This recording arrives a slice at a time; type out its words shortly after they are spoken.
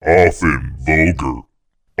Often vulgar,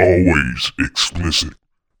 always explicit,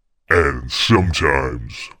 and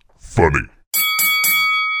sometimes funny.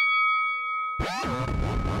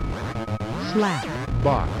 Slap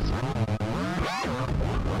Box.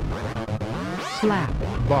 Slap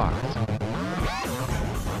Box.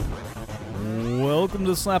 Welcome to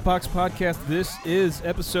the Slapbox Podcast. This is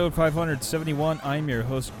episode 571. I'm your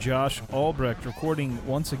host, Josh Albrecht, recording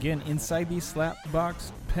once again inside the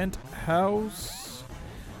Slapbox penthouse.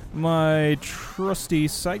 My trusty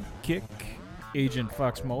sidekick, Agent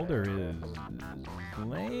Fox Mulder, is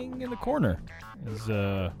laying in the corner. It's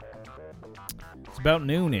about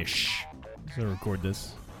noonish as I record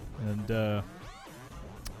this. And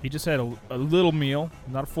he just had a little meal,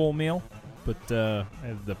 not a full meal, but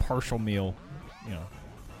had the partial meal,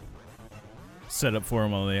 set up for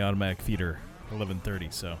him on the automatic feeder,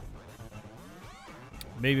 11:30. So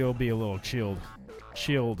maybe it'll be a little chilled.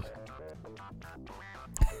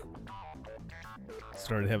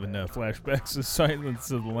 Started having flashbacks of Silence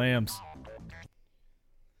of the Lambs.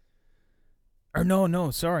 Or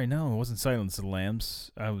no, sorry, it wasn't Silence of the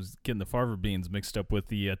Lambs. I was getting the fava beans mixed up with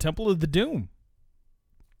the Temple of the Doom.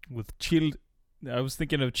 With chilled, I was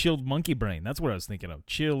thinking of Chilled Monkey Brain. That's what I was thinking of.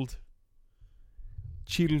 Chilled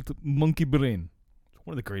Monkey Brain.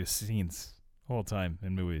 One of the greatest scenes of all time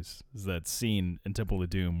in movies is that scene in Temple of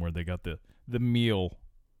Doom where they got the meal,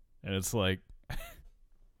 and it's like,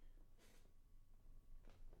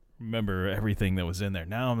 remember everything that was in there.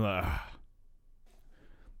 Now I'm like,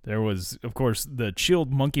 there was, of course, the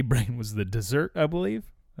Chilled Monkey Brain was the dessert, I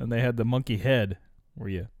believe, and they had the monkey head where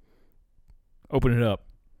you open it up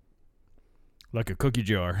like a cookie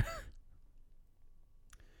jar.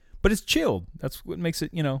 But it's chilled. That's what makes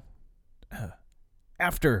it,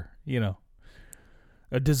 after,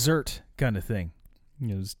 a dessert kind of thing.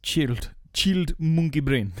 It's chilled monkey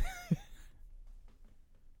brain.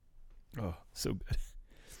 Oh, so good.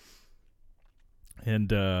 And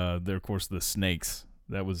there, of course, the snakes.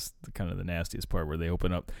 That was kind of the nastiest part where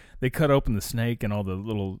they cut open the snake and all the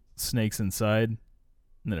little snakes inside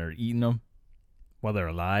that are eating them while they're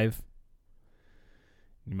alive.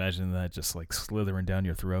 Imagine that just like slithering down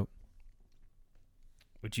your throat.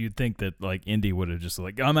 But you'd think that like Indy would have just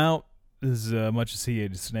like, I'm out as much as he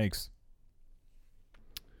ate snakes.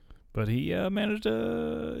 But he managed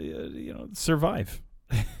to, survive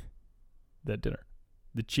that dinner.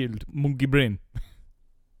 The chilled monkey brain.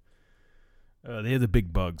 They had the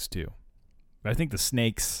big bugs too. But I think the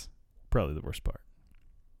snakes, probably the worst part.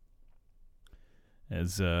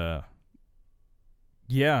 As, I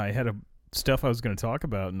had stuff I was going to talk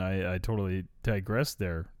about, and I totally digressed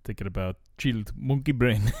there, thinking about chilled monkey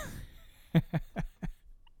brain.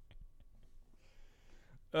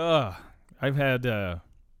 I've had, I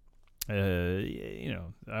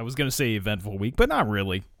was going to say eventful week, but not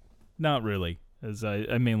really, as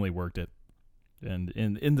I mainly worked it, and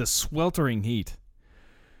in the sweltering heat,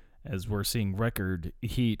 as we're seeing record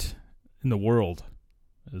heat in the world,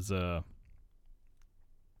 as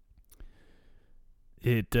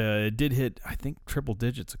It did hit, I think, triple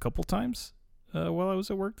digits a couple times while I was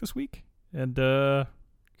at work this week. And gotta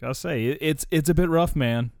say, it's a bit rough,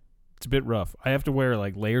 man. It's a bit rough. I have to wear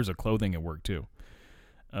like layers of clothing at work too.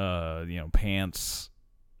 Pants.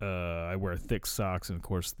 I wear thick socks and, of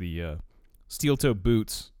course, the steel-toe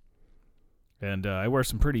boots. And I wear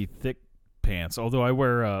some pretty thick pants. Although I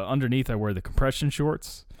wear, underneath, I wear the compression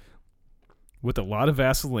shorts with a lot of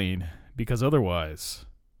Vaseline, because otherwise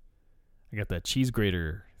I got that cheese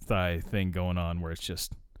grater thigh thing going on where it's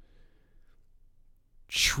just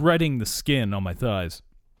shredding the skin on my thighs.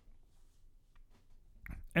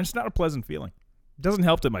 And it's not a pleasant feeling. It doesn't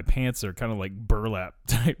help that my pants are kind of like burlap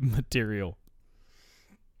type material.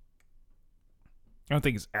 I don't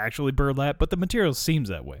think it's actually burlap, but the material seems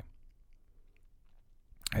that way.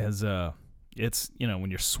 As it's, when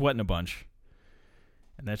you're sweating a bunch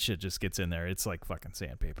and that shit just gets in there, it's like fucking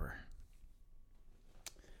sandpaper.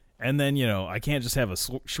 And then, I can't just have a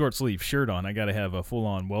short sleeve shirt on. I got to have a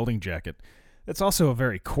full-on welding jacket. That's also a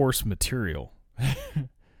very coarse material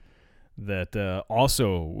that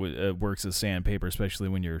also works as sandpaper, especially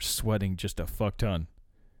when you're sweating just a fuck ton.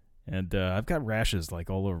 And I've got rashes like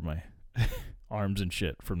all over my arms and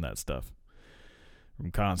shit from that stuff. From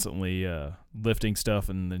constantly lifting stuff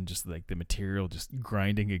and then just like the material just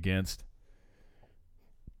grinding against.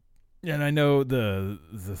 And I know the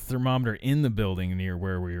thermometer in the building near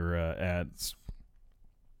where we were at,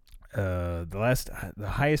 the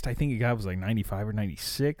highest I think it got was like 95 or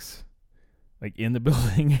 96, like in the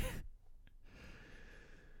building.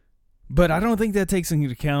 But I don't think that takes into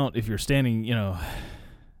account if you're standing,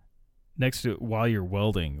 next to while you're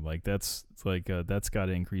welding. Like that's got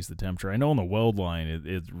to increase the temperature. I know on the weld line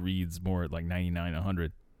it reads more at like 99,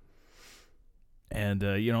 100. And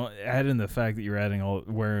add in the fact that you're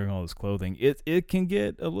wearing all this clothing, it can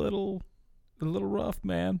get a little rough,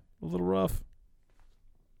 man, a little rough.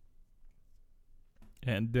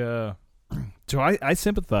 And so I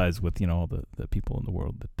sympathize with all the people in the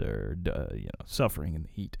world that are suffering in the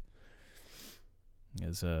heat.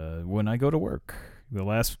 As when I go to work, the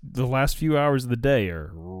last few hours of the day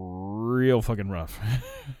are real fucking rough.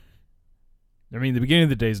 I mean, the beginning of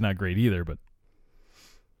the day is not great either, but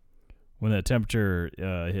when that temperature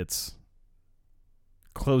hits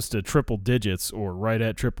close to triple digits or right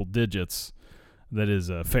at triple digits, that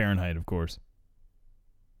is Fahrenheit, of course,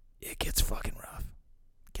 it gets fucking rough.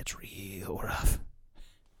 It gets real rough.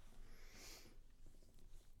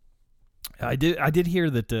 I did hear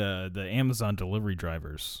that the Amazon delivery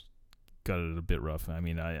drivers got it a bit rough. I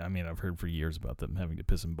mean, I've heard for years about them having to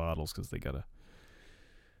piss in bottles because they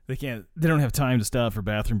don't have time to stop for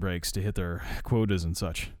bathroom breaks to hit their quotas and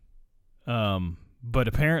such. But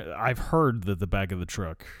apparently, I've heard that the back of the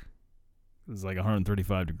truck is like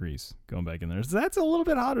 135 degrees going back in there. So that's a little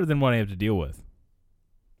bit hotter than what I have to deal with.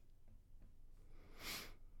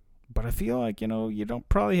 But I feel like, you don't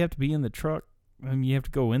probably have to be in the truck. I mean, you have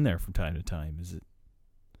to go in there from time to time. Is it?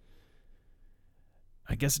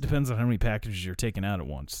 I guess it depends on how many packages you're taking out at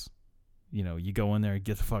once. You go in there and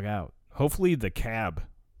get the fuck out. Hopefully the cab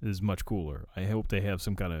is much cooler. I hope they have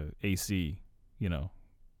some kind of AC,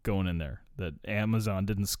 going in there, that Amazon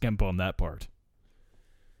didn't skimp on that part.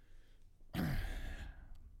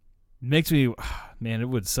 Makes me, man, it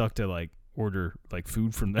would suck to like order like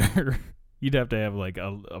food from there. You'd have to have like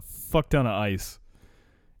a fuck ton of ice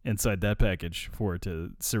inside that package for it to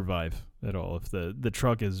survive at all. If the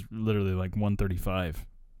truck is literally like 135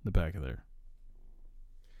 the back of there.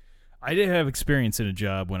 I did have experience in a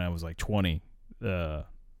job when I was like 20,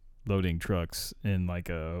 loading trucks in like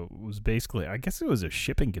was basically, I guess it was a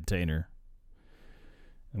shipping container,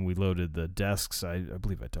 and we loaded the desks. I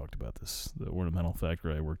believe I talked about this, the ornamental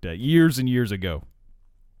factory I worked at years and years ago,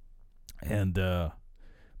 and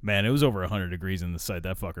man, it was over 100 degrees inside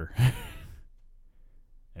that fucker.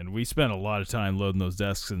 And we spent a lot of time loading those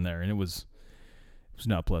desks in there, and it was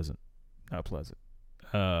not pleasant.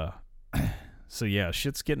 So yeah,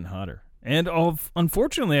 shit's getting hotter. And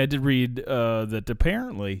unfortunately, I did read that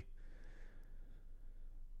apparently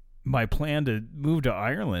my plan to move to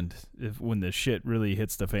Ireland when the shit really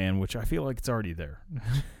hits the fan, which I feel like it's already there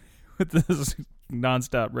with this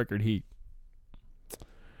nonstop record heat.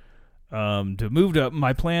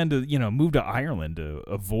 My plan to move to Ireland to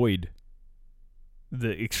avoid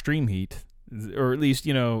the extreme heat, or at least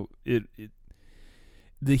the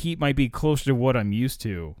heat might be closer to what I'm used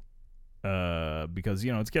to, because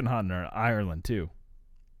it's getting hot in Ireland too.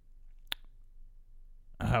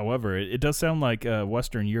 However, it does sound like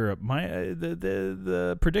Western Europe.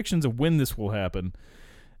 The predictions of when this will happen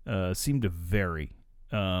seem to vary.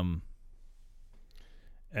 Let's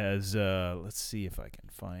see if I can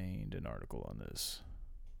find an article on this.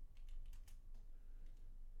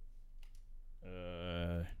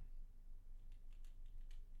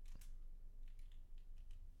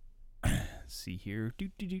 See here.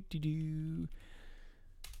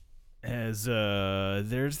 As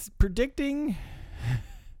there's predicting.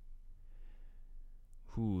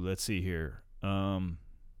 Let's see here.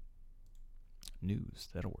 News,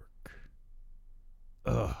 that'll work.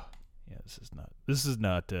 Yeah, this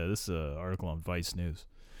is an article on Vice News.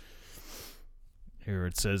 Here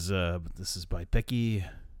it says, this is by Becky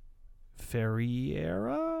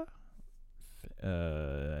Ferriera.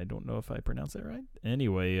 I don't know if I pronounced that right.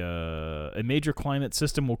 Anyway, a major climate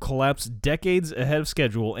system will collapse decades ahead of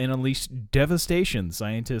schedule and unleash devastation,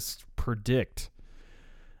 scientists predict.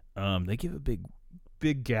 They give a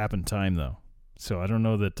big gap in time, though. So I don't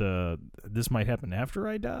know that this might happen after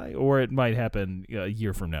I die, or it might happen a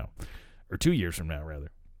year from now, or 2 years from now,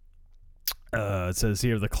 rather. It says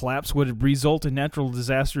here, the collapse would result in natural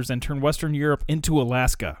disasters and turn Western Europe into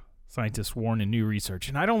Alaska, scientists warn in new research.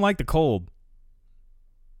 And I don't like the cold.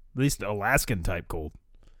 At least Alaskan-type cold.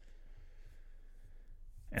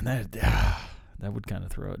 And that would kind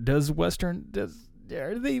of throw it. Are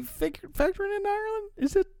they factoring in Ireland?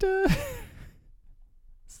 Is it,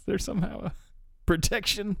 is there somehow a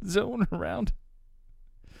protection zone around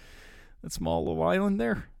that small little island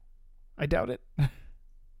there? I doubt it.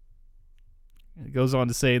 It goes on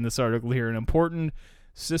to say in this article here, an important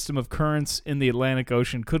system of currents in the Atlantic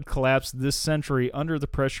Ocean could collapse this century under the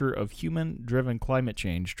pressure of human-driven climate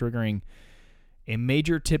change, triggering a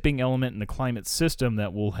major tipping element in the climate system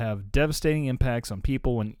that will have devastating impacts on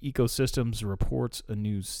people and ecosystems, reports a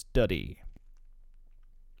new study.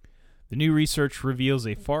 The new research reveals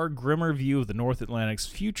a far grimmer view of the North Atlantic's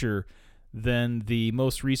future than the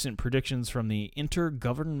most recent predictions from the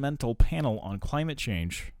Intergovernmental Panel on Climate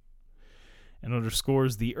Change, and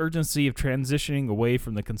underscores the urgency of transitioning away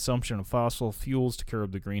from the consumption of fossil fuels to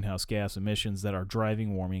curb the greenhouse gas emissions that are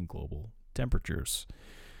driving warming global temperatures.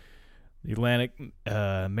 The Atlantic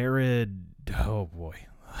the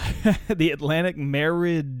Atlantic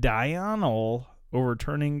Meridional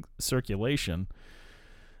Overturning Circulation,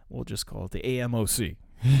 we'll just call it the AMOC,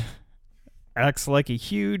 acts like a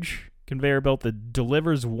huge conveyor belt that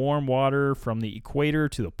delivers warm water from the equator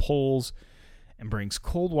to the poles and brings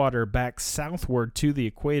cold water back southward to the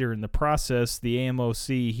equator. In the process, the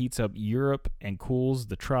AMOC heats up Europe and cools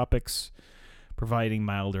the tropics, providing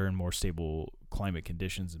milder and more stable climate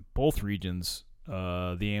conditions in both regions.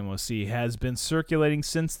 The AMOC has been circulating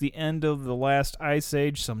since the end of the last ice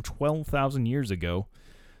age, some 12,000 years ago,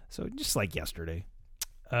 so just like yesterday.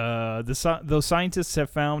 Those scientists have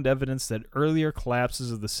found evidence that earlier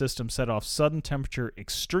collapses of the system set off sudden temperature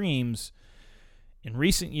extremes. In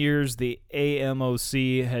recent years, the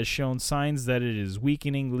AMOC has shown signs that it is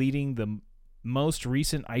weakening, leading the most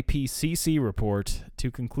recent IPCC report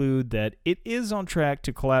to conclude that it is on track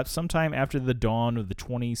to collapse sometime after the dawn of the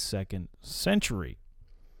 22nd century.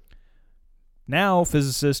 Now,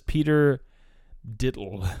 physicist Peter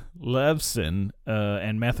Ditlevson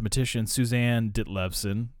and mathematician Suzanne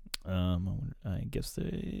Ditlevson, I guess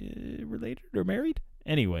they're related or married?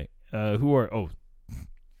 Anyway, who are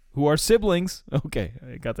siblings? Okay,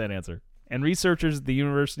 I got that answer. And researchers at the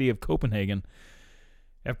University of Copenhagen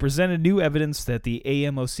have presented new evidence that the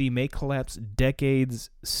AMOC may collapse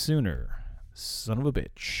decades sooner. Son of a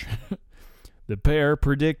bitch. The pair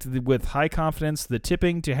predict with high confidence the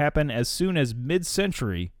tipping to happen as soon as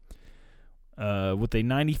mid-century, with a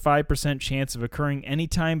 95% chance of occurring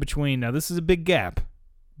anytime between, now this is a big gap,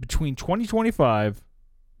 between 2025,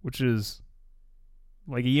 which is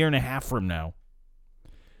like a year and a half from now,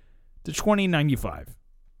 to 2095.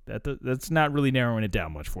 That's not really narrowing it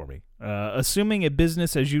down much for me. Assuming a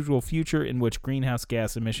business-as-usual future in which greenhouse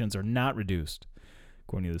gas emissions are not reduced,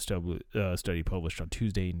 according to the study published on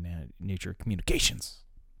Tuesday in Nature Communications.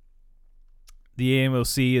 The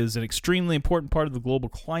AMOC is an extremely important part of the global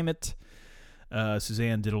climate.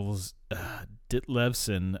 Suzanne Ditlevson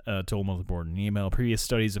told Motherboard in an email. Previous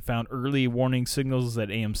studies have found early warning signals that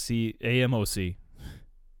AMOC.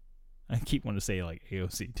 I keep wanting to say like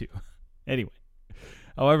AOC too. Anyway.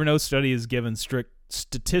 However, no study has given strict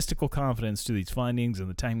statistical confidence to these findings, and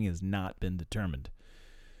the timing has not been determined.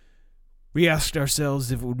 We asked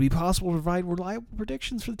ourselves if it would be possible to provide reliable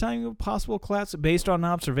predictions for the timing of a possible collapse based on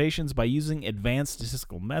observations by using advanced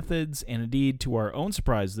statistical methods, and indeed, to our own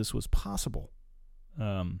surprise, this was possible.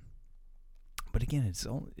 But again,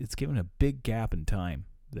 it's given a big gap in time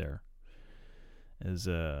there. As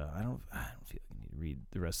I don't feel like I need to read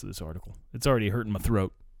the rest of this article. It's already hurting my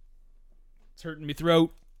throat. It's hurting me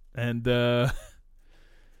throat, and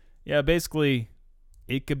yeah, basically,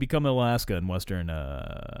 it could become Alaska in Western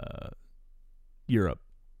Europe,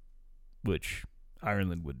 which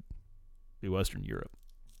Ireland would be Western Europe.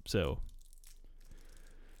 So,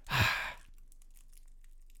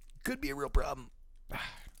 could be a real problem.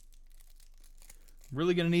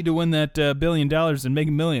 Really gonna need to win that $1 billion and make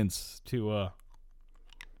millions to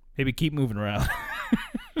maybe keep moving around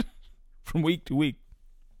from week to week.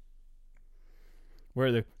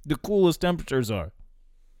 Where the coolest temperatures are.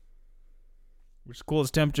 Which the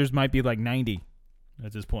coolest temperatures might be like 90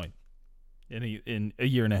 at this point in a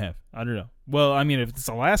year and a half. I don't know. Well, I mean, if it's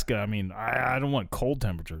Alaska, I mean, I don't want cold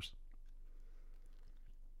temperatures.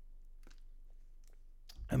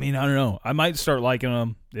 I mean, I don't know. I might start liking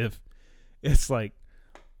them if it's like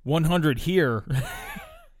 100 here.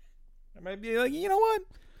 I might be like, you know what?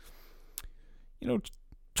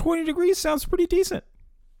 20 degrees sounds pretty decent.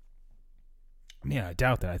 I mean, I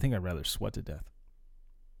doubt that. I think I'd rather sweat to death.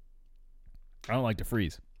 I don't like to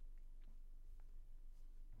freeze.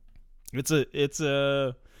 It's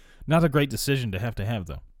a not a great decision to have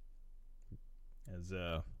though. As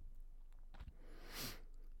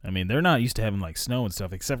I mean, they're not used to having like snow and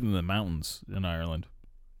stuff, except in the mountains in Ireland.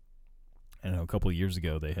 I know a couple of years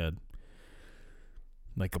ago they had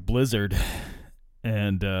like a blizzard,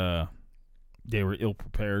 and they were ill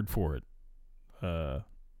prepared for it.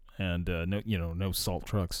 And no salt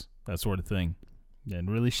trucks, that sort of thing,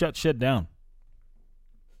 and really shut shit down.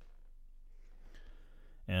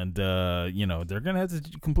 And, they're going to have to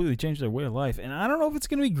completely change their way of life. And I don't know if it's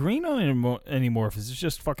going to be green on it anymore, if it's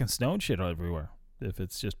just fucking snow and shit everywhere. If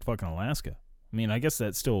it's just fucking Alaska. I mean, I guess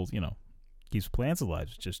that still, keeps plants alive.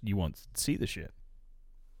 It's just you won't see the shit.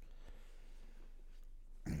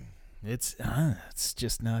 It's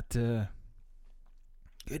just not good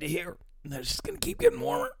to hear. They're just going to keep getting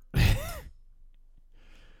warmer.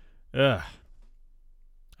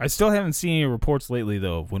 I still haven't seen any reports lately,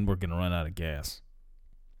 though, of when we're going to run out of gas.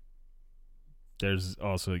 There's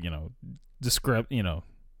also, no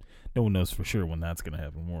one knows for sure when that's going to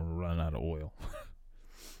happen. We'll run out of oil.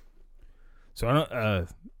 So, I don't,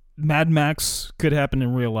 Mad Max could happen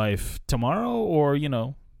in real life tomorrow or,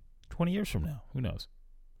 20 years from now. Who knows?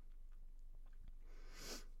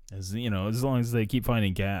 As long as they keep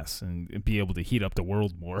finding gas and be able to heat up the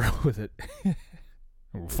world more with it.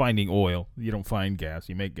 Finding oil. You don't find gas,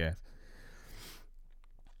 you make gas.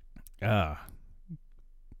 But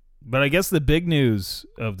I guess the big news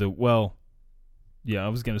of I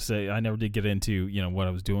was going to say, I never did get into, what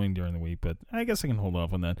I was doing during the week, but I guess I can hold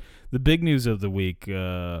off on that. The big news of the week,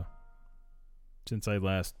 since I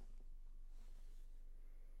last...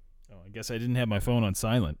 I guess I didn't have my phone on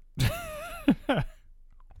silent.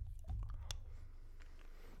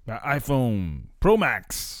 My iPhone Pro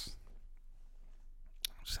Max.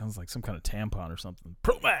 Sounds like some kind of tampon or something.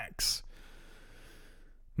 Pro Max.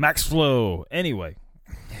 Max Flow. Anyway.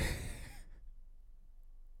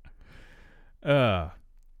 Yeah,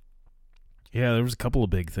 there was a couple of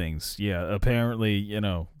big things. Yeah, apparently,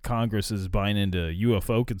 Congress is buying into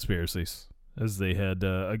UFO conspiracies, as they had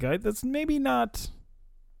a guy that's maybe not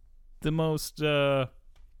the most,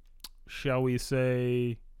 shall we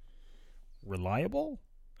say, reliable.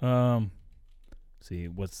 See,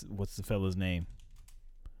 what's the fella's name?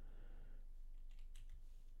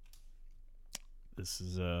 This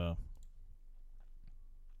is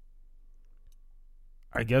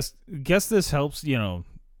I guess this helps,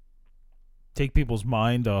 take people's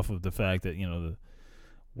mind off of the fact that, the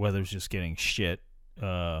weather's just getting shit.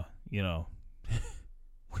 We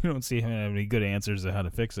don't see any good answers to how to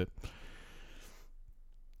fix it.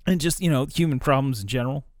 And just, human problems in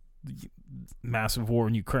general. Massive war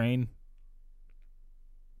in Ukraine.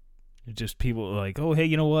 Just people like, oh, hey,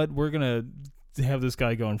 you know what? We're going to have this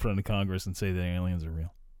guy go in front of Congress and say that aliens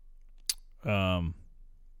are real.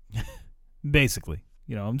 Basically.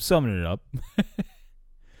 I'm summing it up.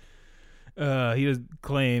 He does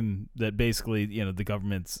claim that basically, the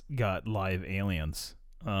government's got live aliens.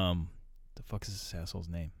 The fuck is this asshole's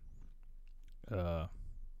name? I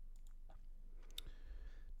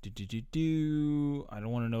don't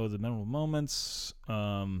want to know the memorable moments.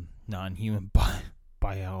 Non-human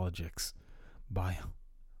biologics.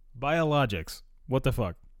 Biologics. What the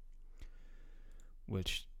fuck?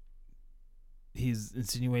 Which he's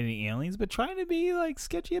insinuating aliens, but trying to be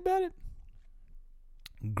sketchy about it.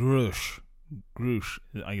 Grush,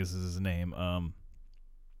 I guess is his name.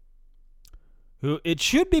 Who it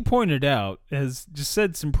should be pointed out has just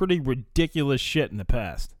said some pretty ridiculous shit in the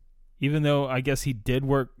past. Even though I guess he did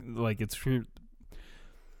work, it's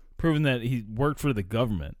proven that he worked for the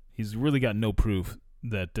government. He's really got no proof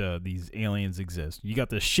that these aliens exist. You got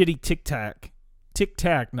the shitty Tic Tac,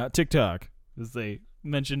 not TikTok, as they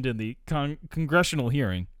mentioned in the congressional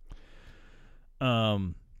hearing.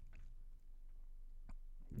 Where's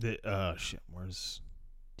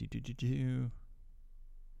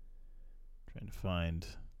trying to find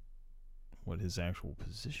what his actual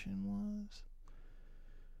position was.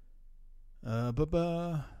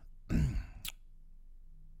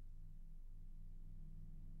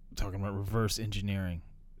 Talking about reverse engineering.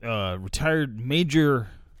 Retired Major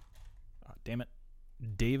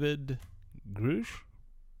David Grush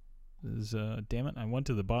is damn it, I went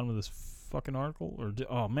to the bottom of this fucking article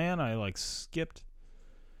I skipped.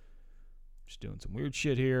 Just doing some weird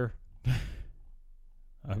shit here.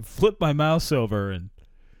 I flipped my mouse over and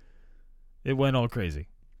it went all crazy.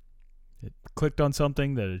 It clicked on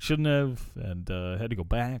something that it shouldn't have and had to go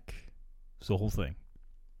back. It's the whole thing.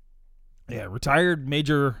 Yeah, retired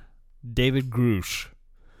Major David Grush,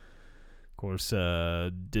 of course,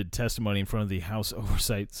 did testimony in front of the House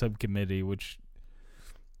Oversight Subcommittee, which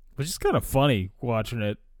was just kind of funny watching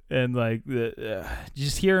it. And,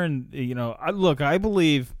 just hearing, I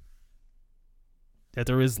believe that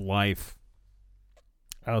there is life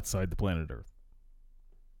outside the planet Earth.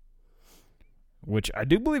 Which I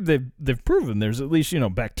do believe they've proven. There's at least,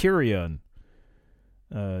 bacteria and,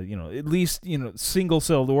 at least,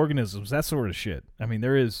 single-celled organisms, that sort of shit. I mean,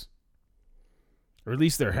 there is, or at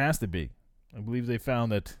least there has to be. I believe they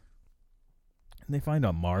found that, and they find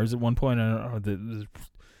on Mars at one point, I don't know,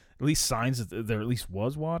 at least signs that there at least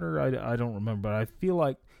was water. I don't remember, but I feel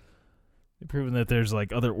like they've proven that there's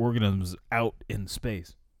like other organisms out in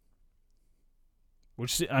space.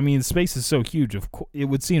 Which, I mean, space is so huge. It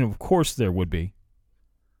would seem, of course, there would be.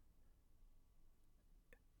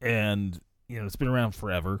 And, it's been around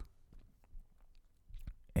forever.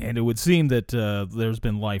 And it would seem that there's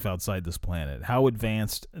been life outside this planet. How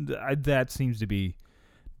advanced, that seems to be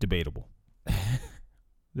debatable.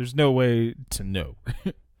 There's no way to know.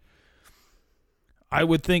 I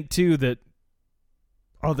would think, too, that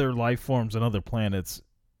other life forms on other planets,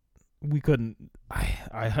 we couldn't...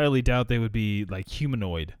 I highly doubt they would be, like,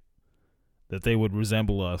 humanoid. That they would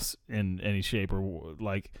resemble us in any shape. Or,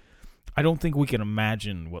 like, I don't think we can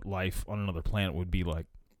imagine what life on another planet would be like.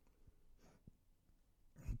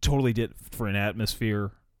 Totally different for an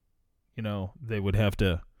atmosphere. They would have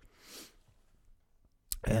to...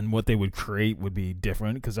 And what they would create would be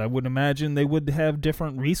different, because I would imagine they would have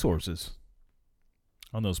different resources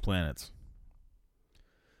on those planets.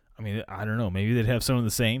 I mean, I don't know. Maybe they'd have some of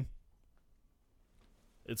the same.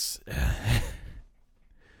 It's...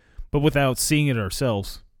 But without seeing it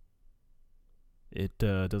ourselves, it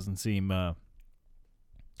doesn't seem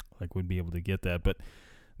like we'd be able to get that. But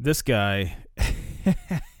this guy,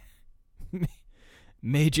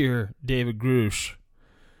 Major David Grush,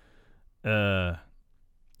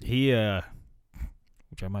 he,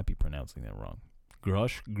 which I might be pronouncing that wrong.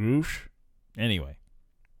 Grush? Anyway,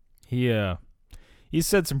 he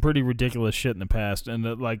said some pretty ridiculous shit in the past, and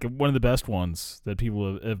like one of the best ones that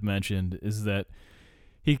people have mentioned is that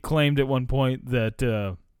he claimed at one point that,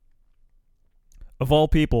 of all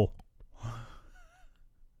people,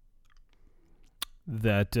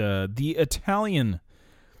 that the Italian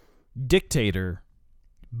dictator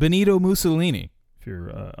Benito Mussolini, if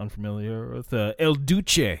you're unfamiliar with El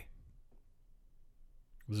Duce,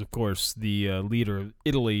 was, of course, the leader of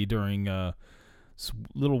Italy during this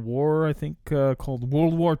little war, I think, called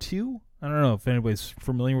World War II. I don't know if anybody's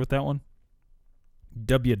familiar with that one.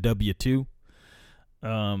 WW2.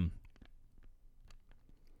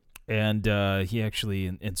 And he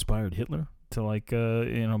actually inspired Hitler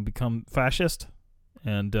to become fascist.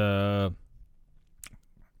 And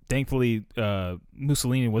thankfully,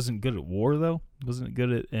 Mussolini wasn't good at war, though. Wasn't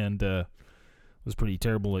good at, and was pretty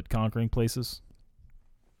terrible at conquering places.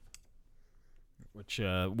 Which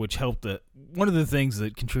helped. One of the things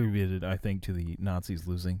that contributed, I think, to the Nazis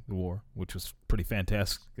losing the war, which was pretty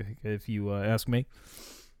fantastic, if you ask me.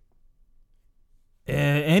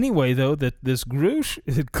 Anyway, though, that this Grush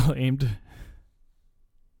had claimed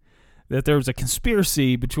that there was a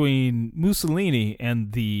conspiracy between Mussolini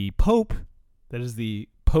and the Pope, that is the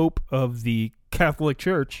Pope of the Catholic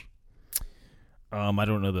Church. I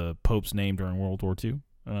don't know the Pope's name during World War II.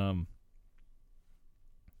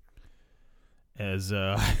 Let's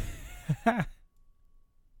see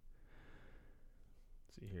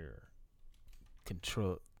here.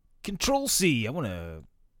 Control C. I want to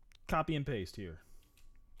copy and paste here.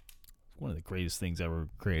 One of the greatest things ever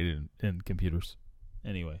created in computers.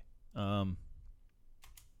 Anyway, let's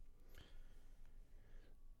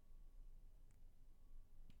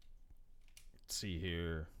see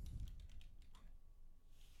here.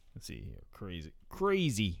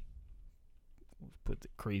 Crazy. Let's put the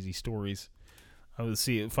crazy stories. I will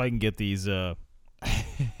see if I can get these. This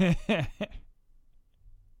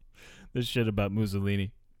shit about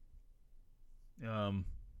Mussolini.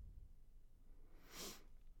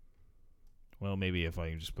 Well, maybe if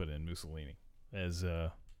I can just put in Mussolini as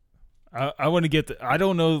I want to get I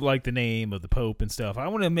don't know like the name of the Pope and stuff. I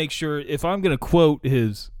want to make sure if I'm going to quote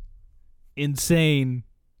his insane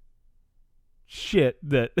shit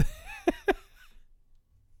that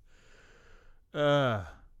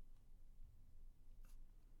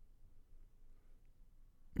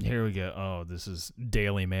here we go. Oh, this is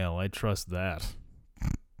Daily Mail. I trust that.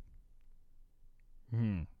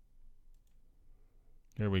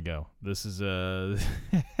 Here we go. This is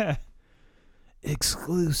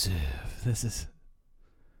exclusive. This is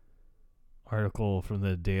article from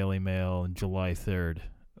the Daily Mail on July 3rd.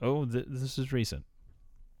 Oh, this is recent.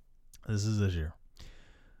 This is this year.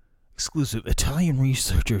 Exclusive. Italian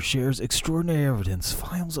researcher shares extraordinary evidence.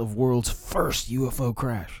 Files of world's first UFO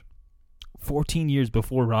crash. 14 years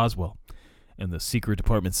before Roswell. And the secret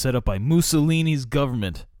department set up by Mussolini's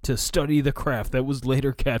government to study the craft that was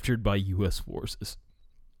later captured by U.S. forces.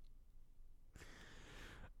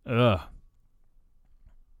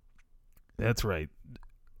 That's right.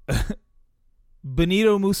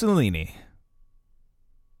 Benito Mussolini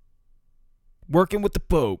working with the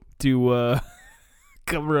Pope to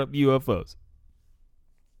cover up UFOs.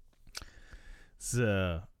 It's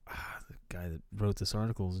guy that wrote this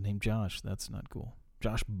article is named Josh. That's not cool.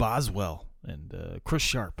 Josh Boswell and Chris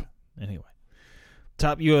Sharp. Anyway.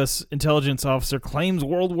 Top U.S. intelligence officer claims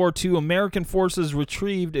World War II American forces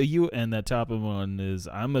retrieved and that top one is,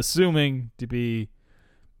 I'm assuming, to be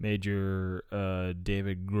Major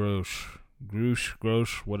David Grosh,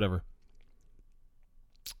 whatever.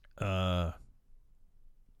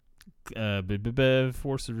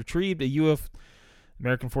 Forces retrieved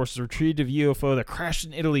American forces retrieved a UFO that crashed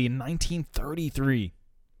in Italy in 1933.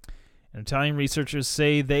 And Italian researchers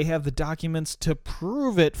say they have the documents to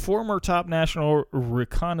prove it. Former top national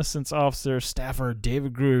reconnaissance officer staffer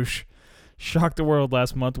David Grush shocked the world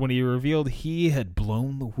last month when he revealed he had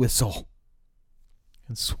blown the whistle.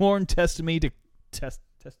 And sworn testimony to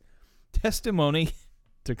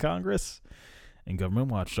Congress and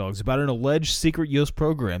government watchdogs about an alleged secret U.S.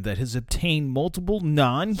 program that has obtained multiple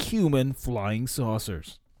non-human flying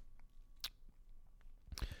saucers.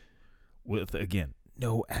 With, again,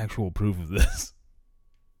 no actual proof of this,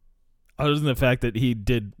 other than the fact that he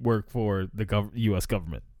did work for the U.S.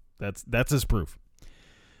 government. That's his proof.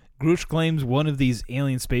 Grush claims one of these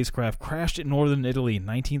alien spacecraft crashed in northern Italy in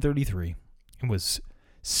 1933 and was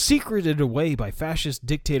secreted away by fascist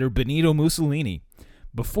dictator Benito Mussolini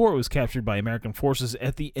before it was captured by American forces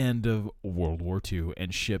at the end of World War II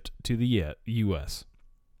and shipped to the U.S.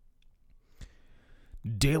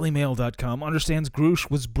 DailyMail.com understands Grush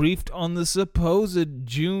was briefed on the supposed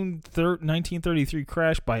June 3rd, 1933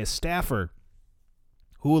 crash by a staffer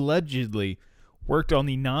who allegedly worked on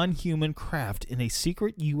the non-human craft in a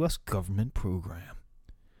secret U.S. government program.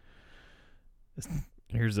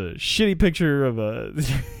 Here's a shitty picture of a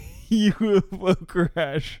UFO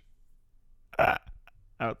crash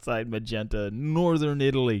outside Magenta, northern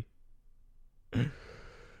Italy.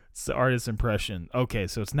 It's the artist's impression. Okay,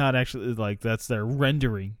 so it's not actually like that's their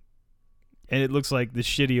rendering. And it looks like the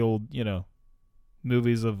shitty old,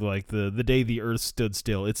 movies of like the day the earth stood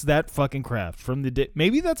still. It's that fucking craft from the day.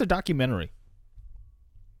 Maybe that's a documentary.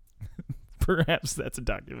 Perhaps that's a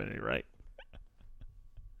documentary, right?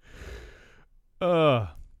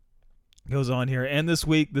 Goes on here. And this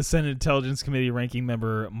week, the Senate Intelligence Committee ranking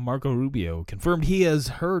member Marco Rubio confirmed he has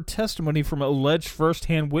heard testimony from alleged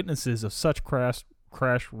first-hand witnesses of such crash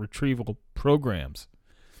retrieval programs.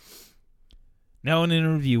 Now in an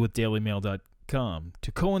interview with DailyMail.com,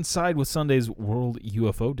 to coincide with Sunday's World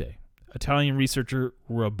UFO Day, Italian researcher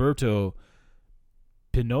Roberto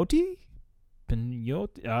Pinotti,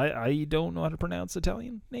 I don't know how to pronounce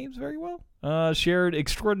Italian names very well, shared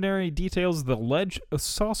extraordinary details of the alleged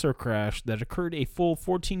saucer crash that occurred a full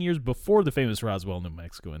 14 years before the famous Roswell, New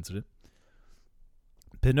Mexico incident.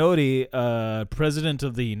 Pinotti, president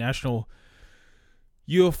of the National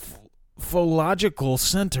Ufological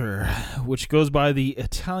Center, which goes by the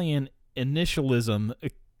Italian initialism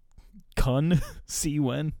CUN,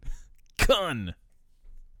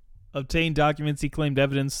 obtained documents. He claimed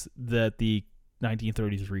evidence that the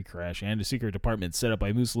 1933 crash and a secret department set up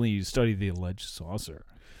by Mussolini to study the alleged saucer.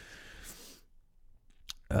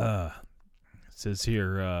 It says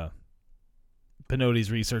here, Pinotti's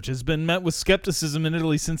research has been met with skepticism in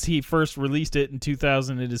Italy since he first released it in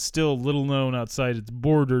 2000. It is still little known outside its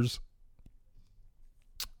borders.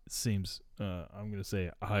 It seems, I'm going to say,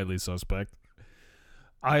 highly suspect.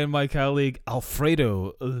 I and my colleague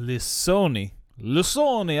Alfredo Lissoni,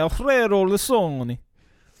 Alfredo Lissoni,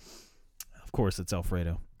 of course it's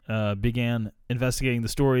Alfredo, began investigating the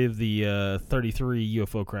story of the 33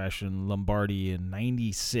 UFO crash in Lombardy in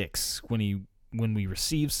 96 when we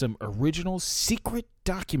received some original secret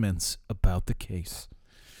documents about the case.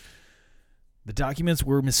 The documents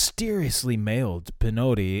were mysteriously mailed to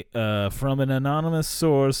Pinotti from an anonymous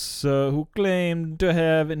source who claimed to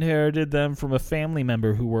have inherited them from a family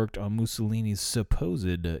member who worked on Mussolini's supposed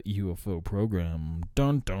UFO program.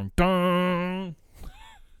 Dun dun dun!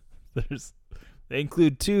 They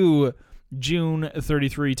include 2 June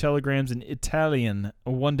 33 telegrams in Italian,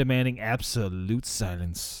 one demanding absolute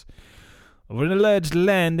silence of an alleged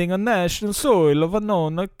landing on national soil of a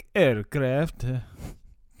known aircraft.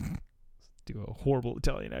 Do a horrible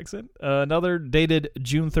Italian accent. Another, dated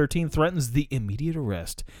June 13, threatens the immediate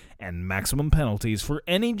arrest and maximum penalties for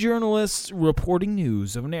any journalists reporting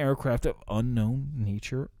news of an aircraft of unknown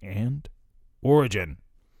nature and origin.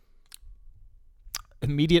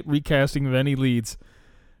 Immediate recasting of any leads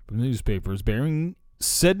from newspapers bearing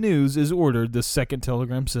said news is ordered, the second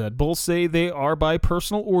telegram said. Both say they are by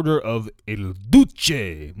personal order of Il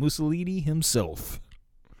Duce, Mussolini himself.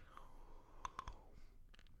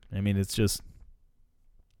 I mean, it's just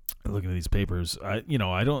looking at these papers. I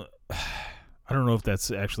don't know if that's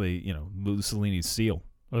actually Mussolini's seal.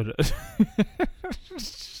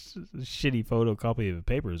 It's just a shitty photocopy of a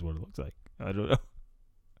paper is what it looks like. I don't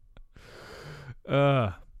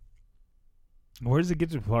know. Where does it get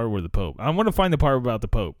to the part where the Pope? I want to find the part about the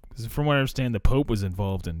Pope. Because from what I understand, the Pope was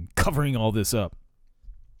involved in covering all this up.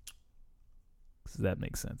 So that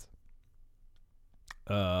makes sense.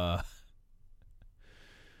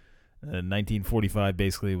 1945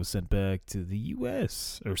 basically was sent back to the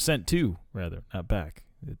U.S. Or sent to, rather, not back.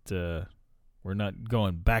 We're not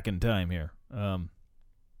going back in time here.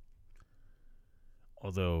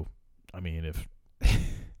 Although, I mean, if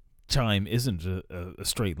time isn't a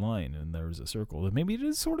straight line and there's a circle, then maybe it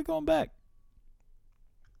is sort of going back.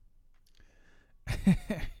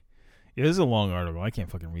 It is a long article. I can't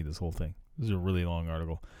fucking read this whole thing. This is a really long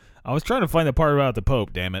article. I was trying to find the part about the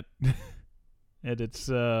Pope, damn it. And it's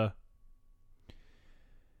hard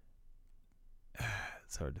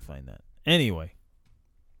to find that. Anyway,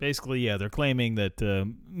 basically, yeah, they're claiming that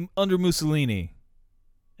under Mussolini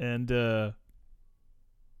and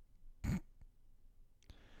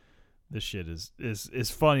this shit is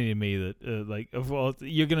funny to me that like, of all,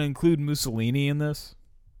 you're gonna include Mussolini in this,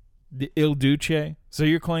 the Il Duce. So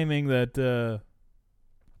you're claiming that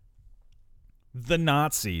the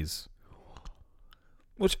Nazis,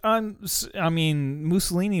 which I mean,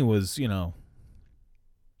 Mussolini was,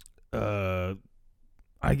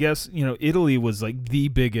 I guess, Italy was like the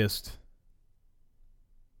biggest,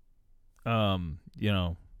 ally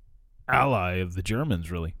of the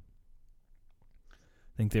Germans, really.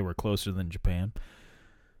 I think they were closer than Japan.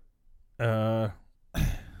 Of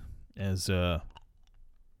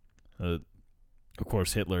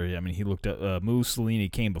course, Hitler, I mean, he looked at, Mussolini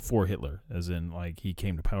came before Hitler, as in, like, he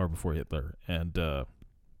came to power before Hitler, and,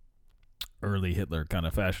 early Hitler kind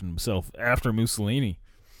of fashioned himself after Mussolini.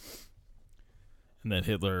 And then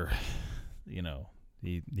Hitler, he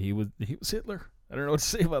was Hitler. I don't know what to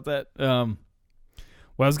say about that.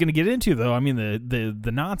 What I was going to get into, though, I mean,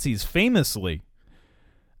 the Nazis famously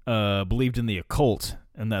believed in the occult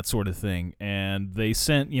and that sort of thing, and they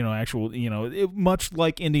sent, much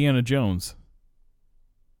like Indiana Jones,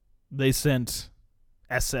 they sent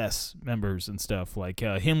SS members and stuff. Like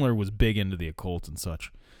Himmler was big into the occult and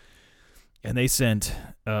such, and they sent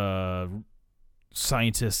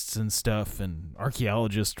scientists and stuff and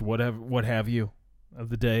archaeologists, whatever, what have you, of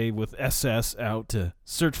the day with SS out to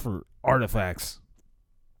search for artifacts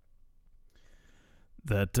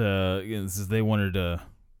that they wanted to,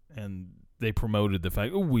 and they promoted the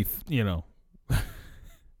fact, we've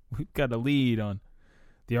got a lead on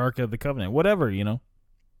the Ark of the Covenant, whatever, and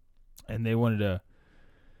they wanted to,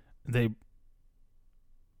 they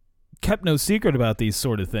kept no secret about these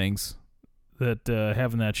sort of things, that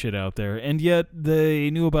having that shit out there, and yet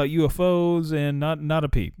they knew about UFOs and not a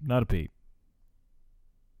peep.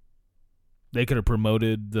 They could have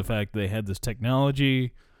promoted the fact they had this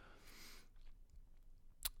technology,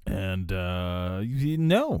 and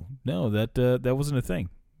no, that wasn't a thing.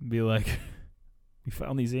 Be like, we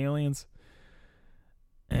found these aliens,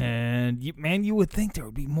 and you would think there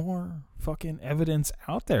would be more fucking evidence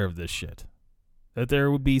out there of this shit, that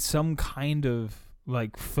there would be some kind of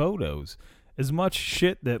like photos. As much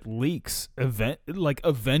shit that leaks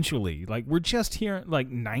eventually. Like, we're just hearing, like,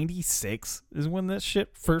 96 is when this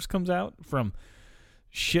shit first comes out, from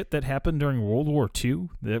shit that happened during World War II,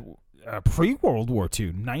 that pre-World War II,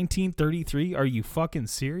 1933. Are you fucking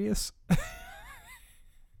serious?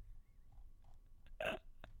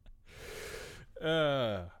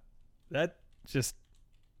 That just...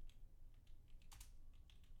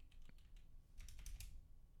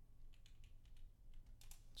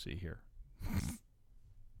 Let's see here.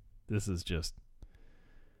 This is just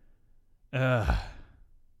I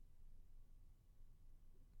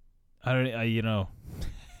don't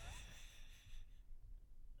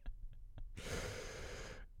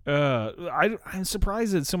I'm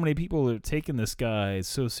surprised that so many people are taking this guy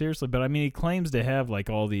so seriously, but I mean, he claims to have like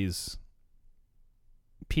all these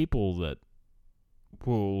people that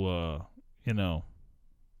will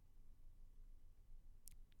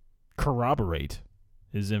corroborate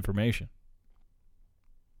his information.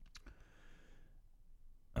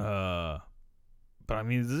 But I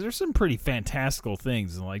mean, there's some pretty fantastical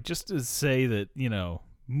things, and like, just to say that,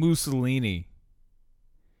 Mussolini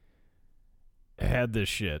had this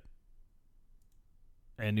shit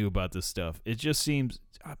and knew about this stuff, it just seems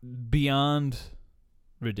beyond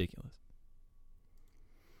ridiculous.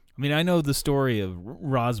 I mean, I know the story of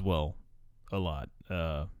Roswell a lot,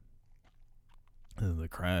 the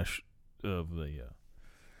crash of the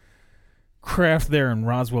craft there in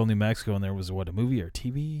Roswell, New Mexico, and there was, a movie or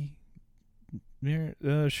TV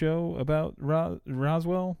show about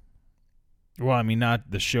Roswell, Well, I mean,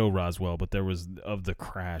 not the show Roswell, but there was of the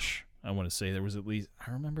crash. I want to say there was at least.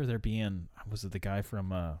 I remember there being. Was it the guy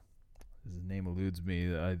from? His name eludes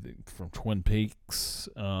me. I think from Twin Peaks.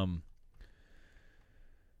 There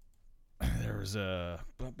was a.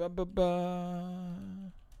 I'm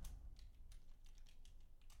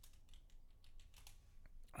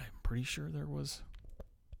pretty sure there was.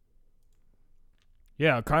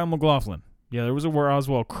 Yeah, Kyle MacLachlan. Yeah, there was a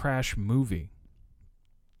Roswell crash movie.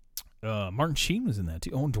 Martin Sheen was in that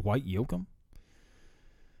too. Oh, and Dwight Yoakam.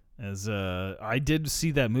 As I did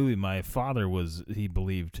see that movie. My father he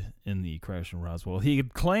believed in the crash in Roswell. He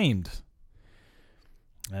had claimed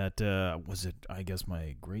that was it, I guess,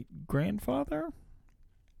 my great grandfather.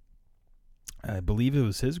 I believe it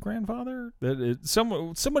was his grandfather.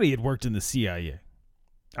 Somebody had worked in the CIA.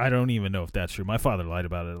 I don't even know if that's true. My father lied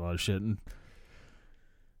about it, a lot of shit. And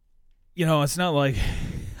it's not like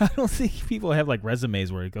I don't think people have like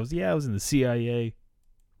resumes where it goes, yeah, I was in the CIA,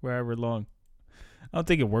 wherever long. I don't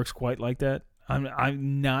think it works quite like that.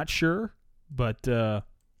 I'm not sure, but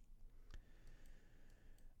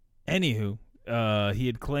anywho, he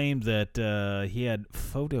had claimed that he had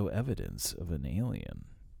photo evidence of an alien,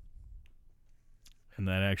 and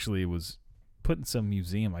that actually was put in some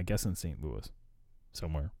museum, I guess in St. Louis,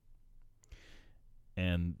 somewhere.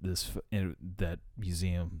 And that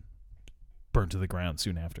museum burned to the ground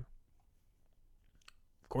soon after.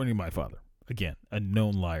 According to my father, again, a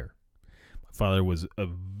known liar. Father was a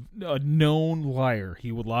known liar.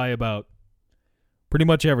 He would lie about pretty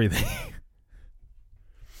much everything.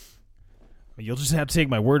 You'll just have to take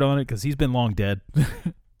my word on it because he's been long dead.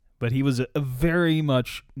 But he was a very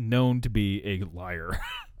much known to be a liar.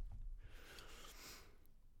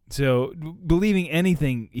 So believing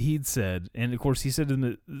anything he'd said, and of course he said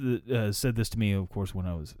said this to me, of course, when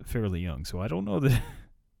I was fairly young. So I don't know that,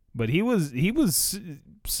 but he was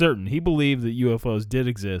certain. He believed that UFOs did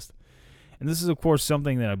exist. And this is, of course,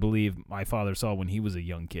 something that I believe my father saw when he was a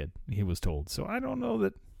young kid, he was told. So I don't know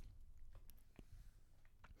that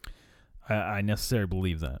I necessarily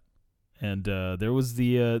believe that. And there was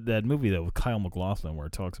that movie, though, with Kyle MacLachlan where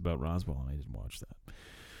it talks about Roswell, and I didn't watch that.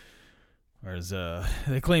 Whereas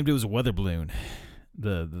they claimed it was a weather balloon,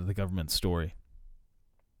 the government story.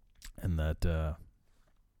 And that, I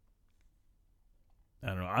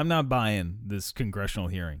don't know, I'm not buying this congressional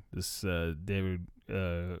hearing, this David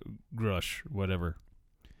Grush, whatever.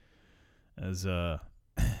 As I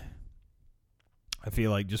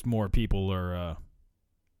feel like just more people are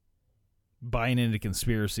buying into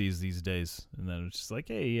conspiracies these days, and then it's just like,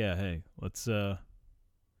 hey, let's go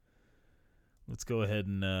ahead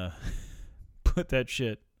and put that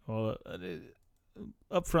shit all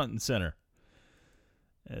up front and center.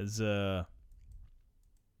 As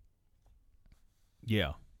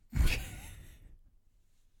yeah.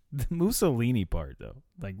 The Mussolini part, though,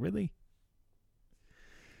 like, really?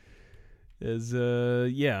 Is I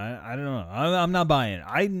don't know. I'm not buying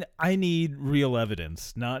it. I need real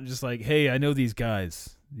evidence, not just like, hey, I know these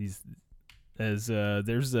guys.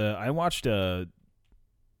 I watched a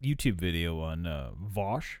YouTube video on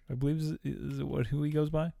Vosh, I believe is who he goes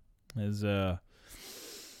by.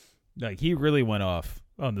 Like, he really went off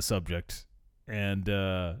on the subject, and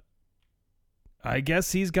I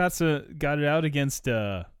guess he's got it out against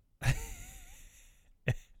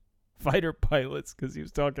fighter pilots, because he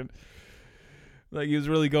was talking, like, he was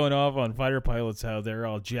really going off on fighter pilots, how they're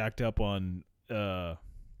all jacked up on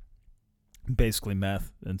basically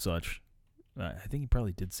meth and such. I think he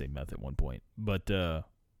probably did say meth at one point, but I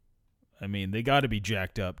mean, they got to be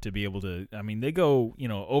jacked up to be able to. I mean, they go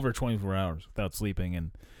over 24 hours without sleeping, and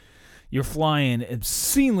you're flying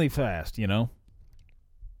obscenely fast, in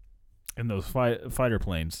those fighter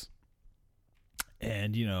planes.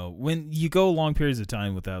 And, when you go long periods of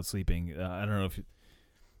time without sleeping, I don't know if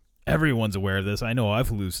everyone's aware of this. I know I've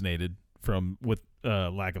hallucinated with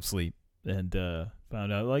lack of sleep, and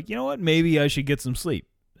found out, like, you know what? Maybe I should get some sleep,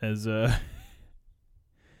 as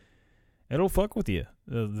it'll fuck with you,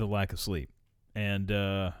 the lack of sleep. And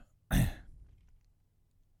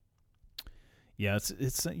yeah,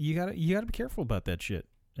 it's you gotta be careful about that shit,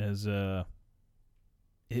 as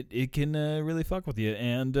it can really fuck with you.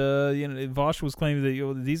 And Vosh was claiming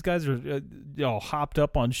that these guys are all hopped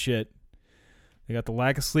up on shit. They got the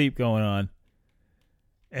lack of sleep going on,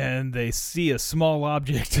 and they see a small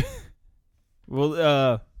object.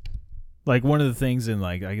 Well, like one of the things in,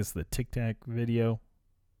 like, I guess the Tic Tac video,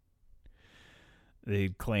 they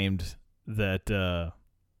claimed that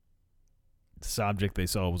this object they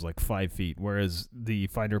saw was like 5 feet, whereas the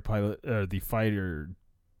fighter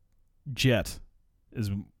jet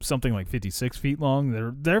is something like 56 feet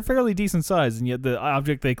long. They're fairly decent size, and yet the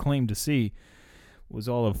object they claimed to see was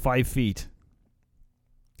all of 5 feet.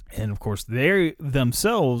 And of course, they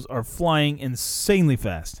themselves are flying insanely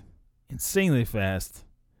fast.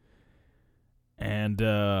 And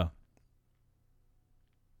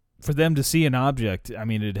for them to see an object, I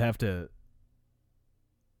mean, it'd have to,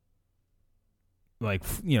 like,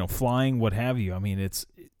 flying, what have you. I mean, it's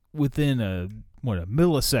within a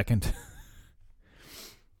millisecond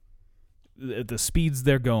at the speeds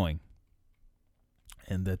they're going.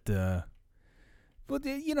 And that, but,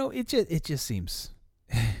 it just seems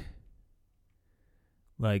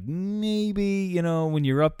like maybe, when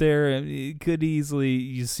you're up there, it could easily,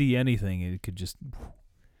 you see anything. It could just,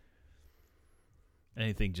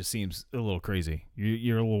 anything just seems a little crazy.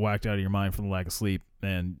 You're a little whacked out of your mind from the lack of sleep,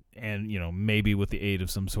 and maybe with the aid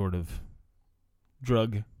of some sort of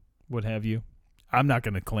drug, what have you. I'm not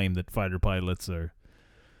going to claim that fighter pilots are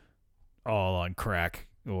all on crack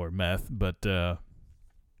or meth, but man,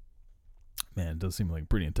 it does seem like a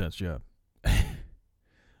pretty intense job.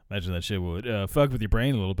 Imagine that shit would fuck with your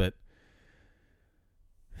brain a little bit.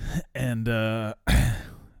 And it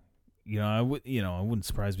wouldn't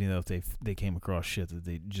surprise me though if they came across shit that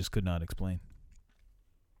they just could not explain.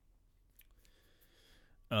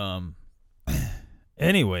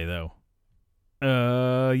 Anyway, though,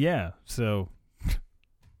 yeah. So,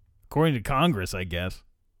 according to Congress, I guess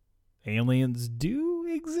aliens do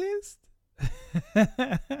exist.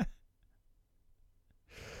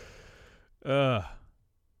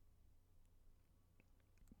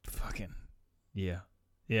 Fucking yeah.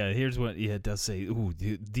 Here's what it does say. Ooh,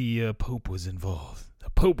 the Pope was involved. The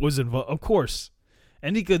Pope was involved, of course.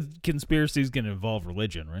 Any good conspiracy is going to involve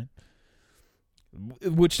religion, right?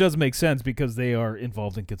 Which does make sense because they are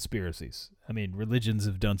involved in conspiracies. I mean, religions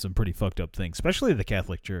have done some pretty fucked up things, especially the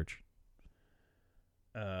Catholic Church.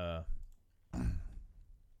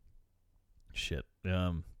 Shit.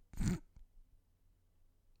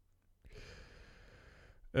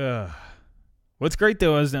 What's great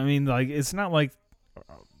though is, I mean, like, it's not like,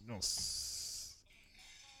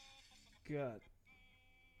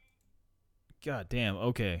 God damn.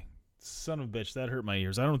 Okay, son of a bitch, that hurt my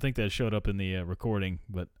ears. I don't think that showed up in the recording,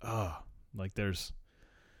 but like, there's,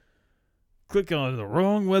 click on the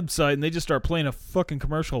wrong website and they just start playing a fucking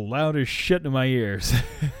commercial loud as shit in my ears.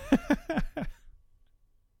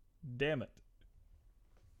 Damn it.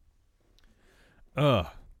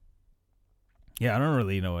 Yeah, I don't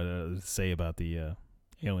really know what to say about the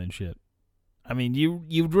alien shit. I mean,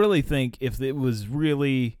 you'd really think if it was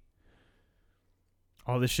really,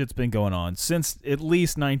 all this shit's been going on since at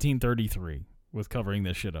least 1933 with covering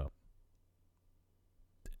this shit up,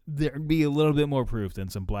 there'd be a little bit more proof than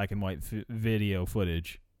some black and white video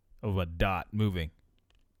footage of a dot moving.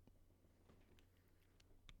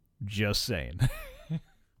 Just saying. I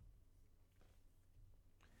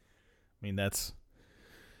mean,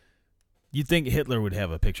 you'd think Hitler would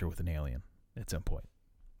have a picture with an alien at some point.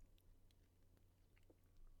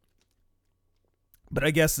 But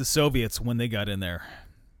I guess the Soviets, when they got in there,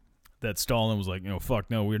 that Stalin was like, fuck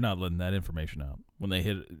no, we're not letting that information out. When they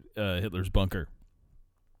hit Hitler's bunker.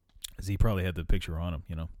 Because he probably had the picture on him,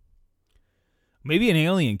 Maybe an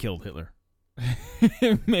alien killed Hitler.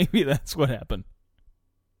 Maybe that's what happened.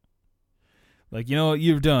 Like, what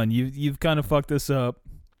you've done? You've kind of fucked this up.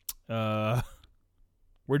 We're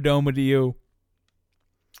done with you.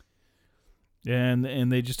 And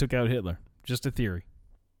they just took out Hitler. Just a theory.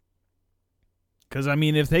 Because, I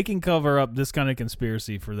mean, if they can cover up this kind of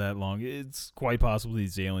conspiracy for that long, it's quite possible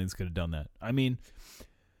these aliens could have done that. I mean,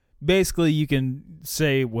 basically, you can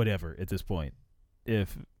say whatever at this point.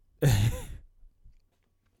 If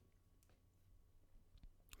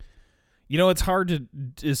it's hard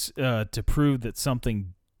to prove that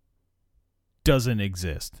something doesn't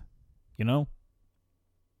exist. If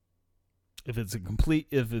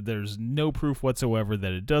there's no proof whatsoever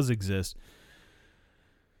that it does exist,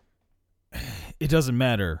 it doesn't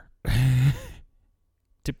matter.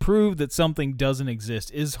 To prove that something doesn't exist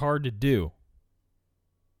is hard to do.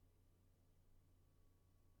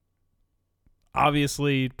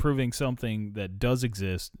 Obviously, proving something that does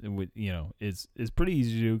exist, is pretty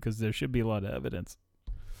easy to do because there should be a lot of evidence.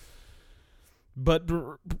 But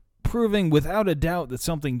proving without a doubt that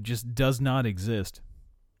something just does not exist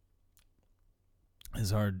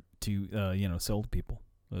is hard to sell to people.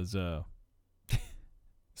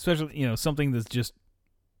 Especially something that's just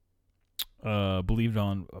believed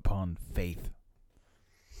upon faith.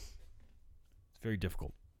 It's very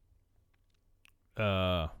difficult.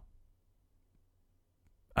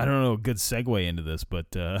 I don't know a good segue into this, but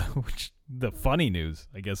the funny news,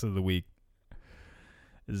 I guess, of the week.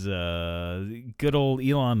 is good old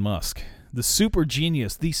Elon Musk, the super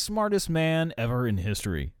genius, the smartest man ever in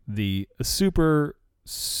history, the super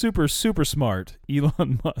smart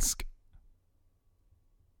Elon Musk.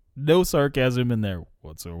 No sarcasm in there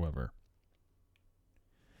whatsoever.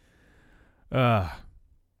 The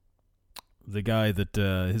guy that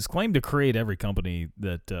has claimed to create every company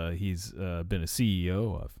that he's been a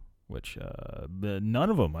CEO of, which none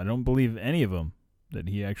of them, I don't believe any of them, that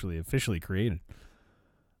he actually officially created.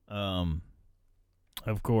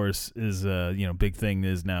 Of course, is big thing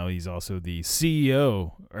is now he's also the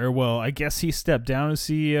CEO, or well, I guess he stepped down as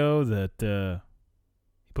CEO. That he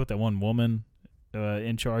put that one woman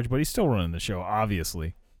in charge, but he's still running the show.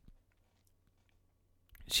 Obviously,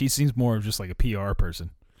 she seems more of just like a PR person.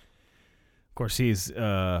 Of course, he's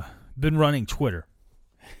been running Twitter.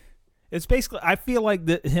 It's basically, I feel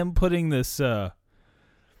like him putting this woman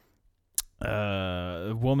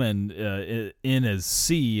in as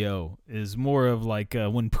CEO is more of like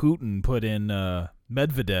when Putin put in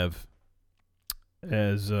Medvedev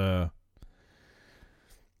as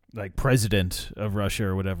like president of Russia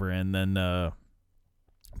or whatever, and then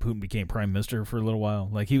Putin became prime minister for a little while.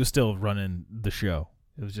 Like, he was still running the show.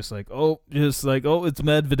 It was just like, it's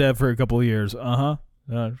Medvedev for a couple of years.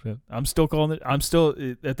 I'm still calling it. I'm still,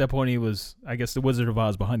 at that point, he was, I guess, the Wizard of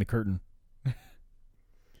Oz behind the curtain.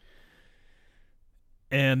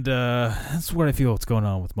 And that's what I feel what's going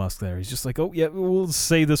on with Musk there. He's just like, we'll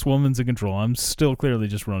say this woman's in control. I'm still clearly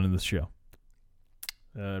just running this show.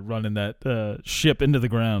 Running that ship into the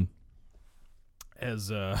ground.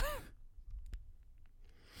 As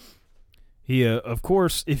he, of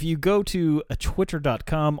course, if you go to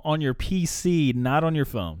twitter.com on your PC, not on your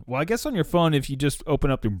phone. Well, I guess on your phone, if you just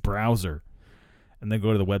open up your browser and then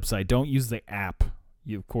go to the website, don't use the app.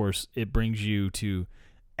 Of course, it brings you to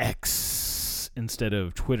X instead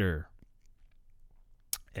of Twitter.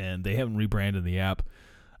 And they haven't rebranded the app.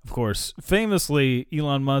 Of course, famously,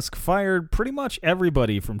 Elon Musk fired pretty much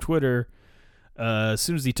everybody from Twitter as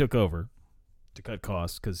soon as he took over to cut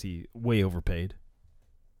costs because he way overpaid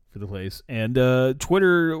for the place. And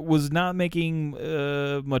Twitter was not making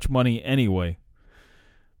much money anyway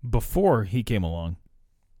before he came along.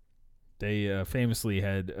 They famously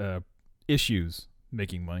had issues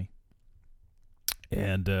making money.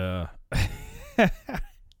 And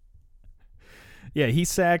yeah, he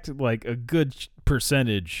sacked like a good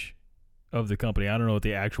percentage of the company. I don't know what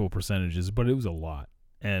the actual percentage is, but it was a lot.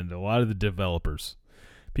 And a lot of the developers,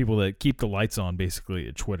 people that keep the lights on basically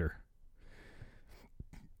at Twitter.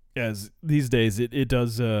 As these days, it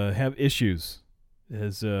does have issues,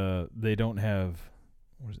 as they don't have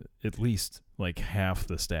at least like half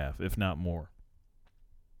the staff, if not more,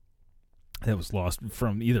 that was lost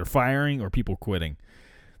from either firing or people quitting.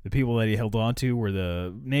 The people that he held on to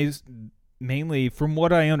were mainly, from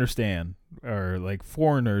what I understand, are like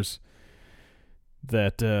foreigners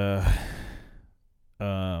that I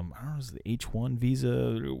don't know, is the H-1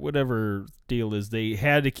 visa or whatever deal is. They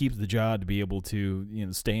had to keep the job to be able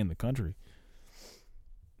to, stay in the country.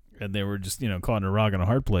 And they were just, caught in a rock and a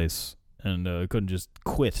hard place and couldn't just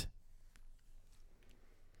quit.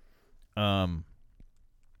 But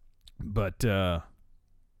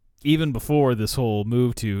even before this whole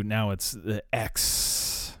move to now it's the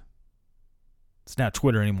X. It's not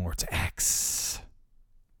Twitter anymore. It's X.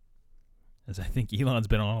 As I think Elon's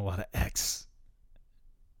been on a lot of X.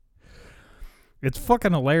 It's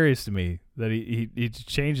fucking hilarious to me that he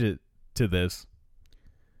changed it to this.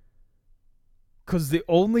 Because the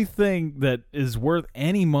only thing that is worth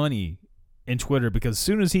any money in Twitter, because as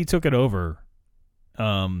soon as he took it over,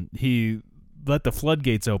 he let the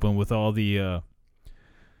floodgates open with all the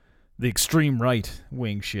extreme right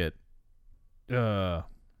wing shit.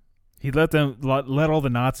 He let all the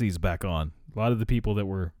Nazis back on. A lot of the people that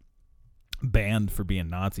were banned for being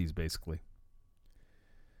Nazis, basically.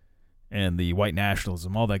 And the white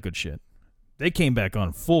nationalism, all that good shit. They came back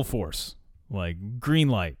on full force. Like, green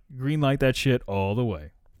light that shit all the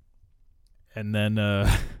way. And then,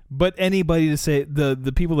 but anybody to say,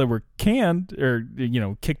 the people that were canned, or,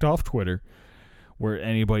 kicked off Twitter, were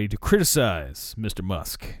anybody to criticize Mr.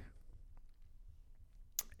 Musk.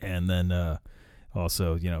 And then,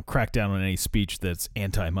 also, crack down on any speech that's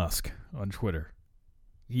anti-Musk on Twitter.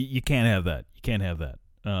 You can't have that. You can't have that.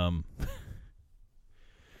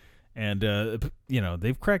 And,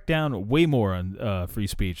 they've cracked down way more on free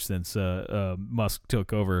speech since Musk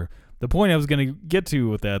took over. The point I was going to get to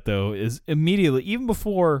with that, though, is immediately, even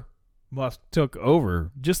before Musk took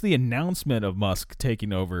over, just the announcement of Musk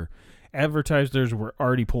taking over, advertisers were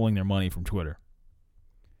already pulling their money from Twitter.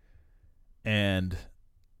 And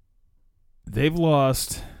they've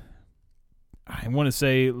lost, I I want to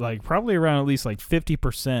say like probably around at least like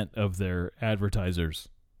 50% of their advertisers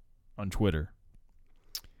on Twitter.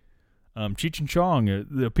 Cheech and Chong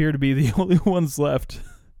they appear to be the only ones left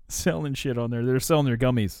selling shit on there. They're selling their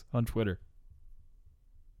gummies on Twitter.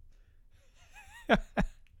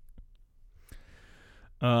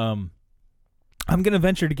 I'm gonna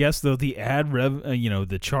venture to guess though the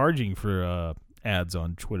the charging for ads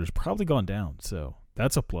on Twitter's probably gone down. So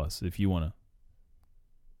that's a plus if you want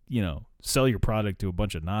to, sell your product to a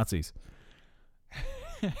bunch of Nazis.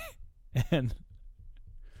 And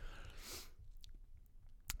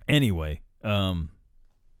anyway,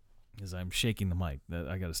 because I'm shaking the mic,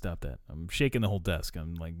 I gotta stop that. I'm shaking the whole desk.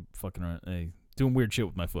 I'm like fucking around, doing weird shit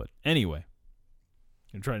with my foot. Anyway,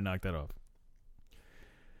 I'm trying to knock that off.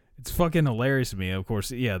 It's fucking hilarious to me. Of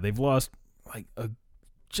course, yeah, they've lost like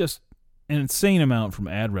just an insane amount from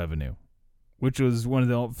ad revenue, which was one of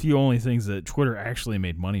the few only things that Twitter actually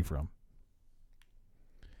made money from.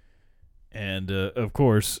 And of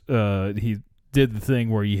course, he did the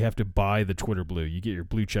thing where you have to buy the Twitter blue. You get your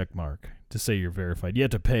blue check mark to say you're verified. You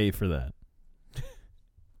have to pay for that.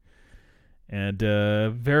 And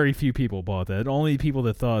very few people bought that. Only people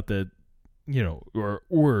that thought that,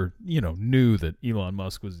 or knew that Elon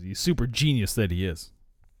Musk was the super genius that he is.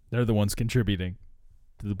 They're the ones contributing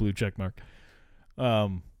to the blue check mark.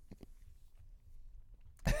 Man,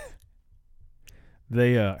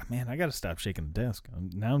 I gotta stop shaking the desk.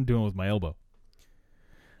 Now I'm doing it with my elbow.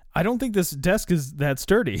 I don't think this desk is that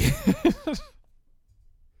sturdy.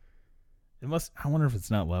 I wonder if it's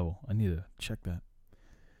not level. I need to check that.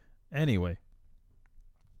 Anyway.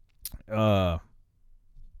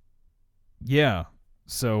 Yeah.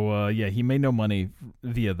 So, he made no money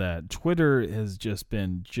via that. Twitter has just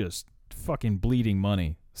been fucking bleeding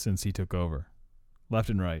money since he took over. Left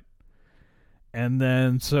and right. And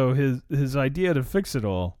then, so his idea to fix it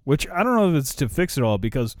all, which I don't know if it's to fix it all,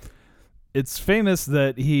 because it's famous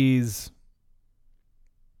that he's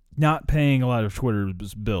not paying a lot of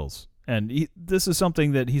Twitter's bills. And this is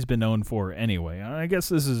something that he's been known for anyway. I guess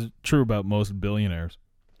this is true about most billionaires.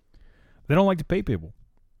 They don't like to pay people.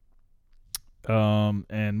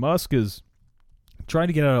 And Musk is trying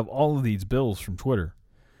to get out of all of these bills from Twitter.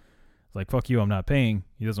 It's like, fuck you, I'm not paying.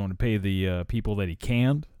 He doesn't want to pay the people that he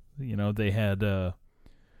canned. They had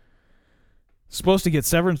supposed to get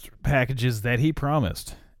severance packages that he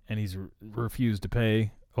promised, and he's refused to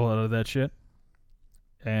pay a lot of that shit.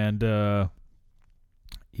 And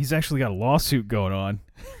he's actually got a lawsuit going on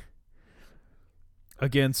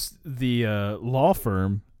against the law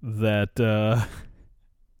firm that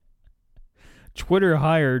Twitter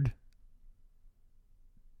hired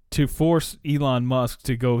to force Elon Musk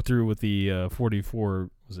to go through with the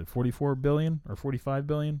 44 billion or 45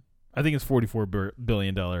 billion? I think it's $44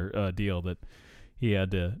 billion deal that he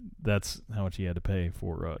had to. That's how much he had to pay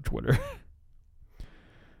for Twitter.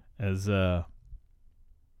 As that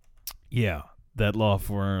law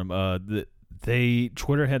firm,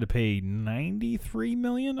 Twitter had to pay $93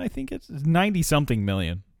 million. I think it's 90 something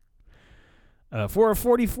million for a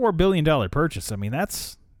 $44 billion purchase. I mean,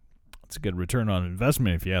 that's a good return on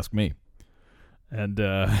investment if you ask me. And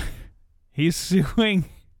he's suing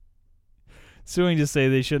to say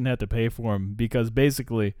they shouldn't have to pay for him because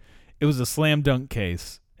basically it was a slam dunk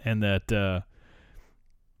case, and that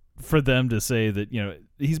for them to say that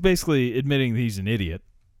he's basically admitting that he's an idiot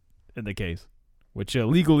in the case, which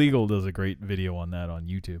Legal Eagle does a great video on that on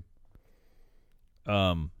YouTube.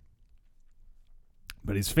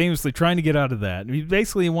 But he's famously trying to get out of that. He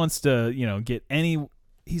basically wants to get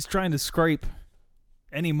he's trying to scrape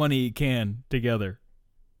any money he can together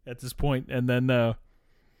at this point, and then the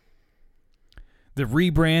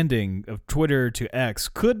rebranding of Twitter to X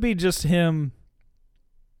could be just him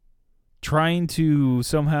trying to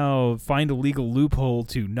somehow find a legal loophole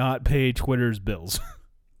to not pay Twitter's bills.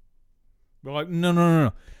 We're like,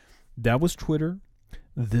 no. That was Twitter.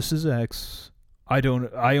 This is X. I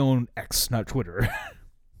own X, not Twitter.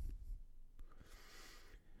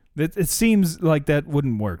 It seems like that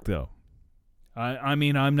wouldn't work, though. I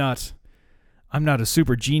mean, I'm not a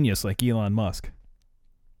super genius like Elon Musk.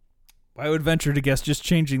 I would venture to guess just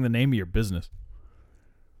changing the name of your business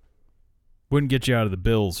wouldn't get you out of the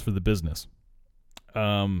bills for the business.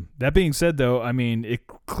 That being said, though, I mean, it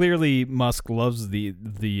clearly Musk loves the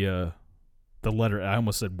letter. I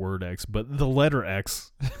almost said word X, but the letter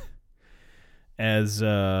X, as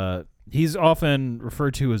he's often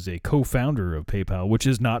referred to as a co-founder of PayPal, which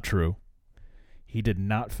is not true. He did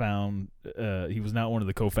not found. He was not one of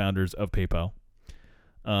the co-founders of PayPal.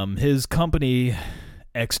 His company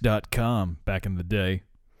X.com back in the day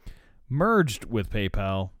merged with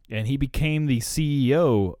PayPal And he became the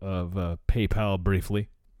CEO of PayPal briefly.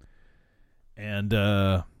 And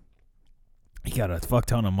he got a fuck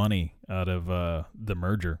ton of money out of the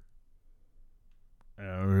merger.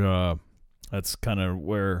 That's kind of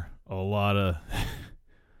where a lot of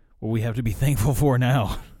what we have to be thankful for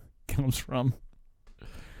now comes from.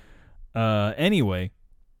 Anyway,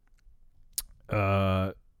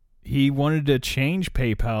 he wanted to change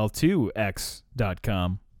PayPal to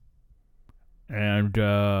X.com. And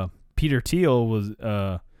Peter Thiel was,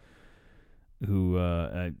 who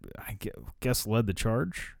I guess led the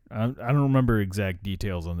charge. I don't remember exact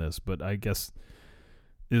details on this, but I guess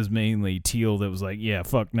it was mainly Thiel that was like, yeah,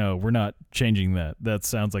 fuck no, we're not changing that. That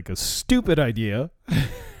sounds like a stupid idea.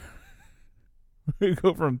 We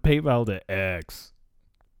go from PayPal to X.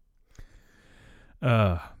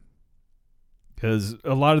 Because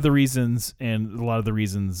a lot of the reasons he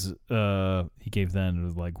gave then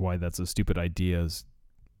was like why that's a stupid idea is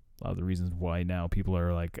a lot of the reasons why now people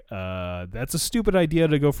are like, that's a stupid idea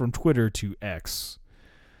to go from Twitter to X.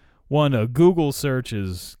 One, a Google search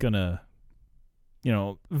is gonna,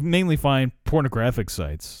 mainly find pornographic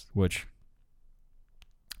sites, which,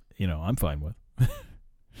 I'm fine with.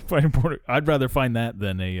 I'd rather find that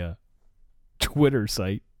than a Twitter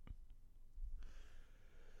site.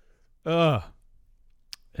 And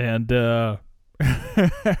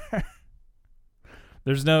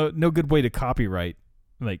there's no good way to copyright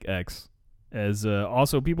like X, as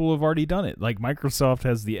also people have already done it. Like Microsoft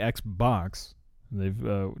has the Xbox, they've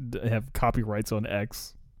have copyrights on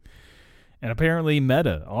X, and apparently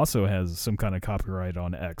Meta also has some kind of copyright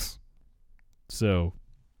on X. So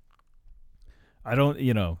I don't,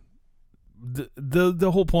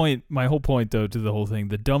 the whole point. My whole point, though, to the whole thing,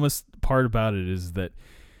 the dumbest part about it is that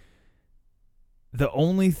the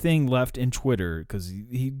only thing left in Twitter, because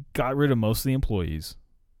he got rid of most of the employees,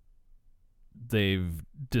 they've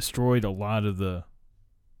destroyed a lot of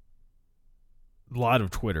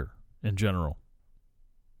Twitter in general.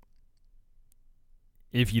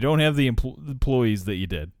 If you don't have the employees that you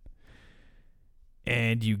did,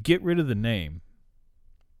 and you get rid of the name,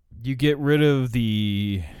 you get rid of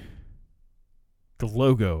the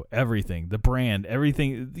logo, everything, the brand,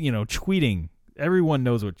 everything, tweeting. Everyone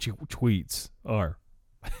knows what tweets are.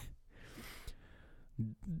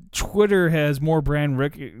 Twitter has more brand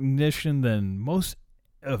recognition than most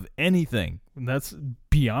of anything. And that's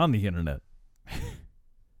beyond the internet.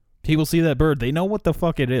 People see that bird. They know what the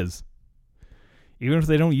fuck it is. Even if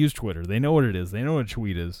they don't use Twitter, they know what it is. They know what a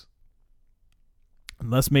tweet is.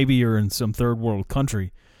 Unless maybe you're in some third world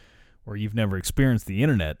country where you've never experienced the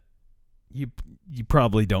internet, you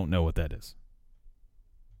probably don't know what that is.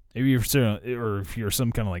 Maybe if you're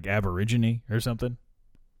some kind of like aborigine or something,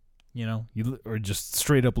 or just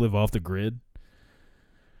straight up live off the grid,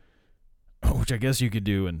 which I guess you could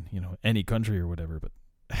do in any country or whatever. But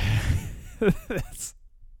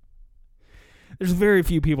there's very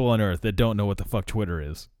few people on Earth that don't know what the fuck Twitter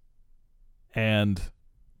is, and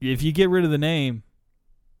if you get rid of the name,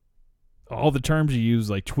 all the terms you use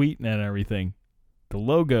like tweeting and everything, the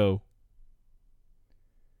logo.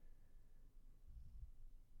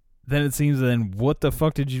 Then it seems what the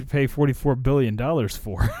fuck did you pay $44 billion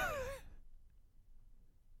for?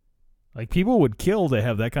 Like, people would kill to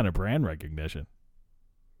have that kind of brand recognition.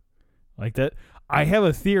 Like that. I have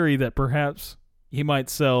a theory that perhaps he might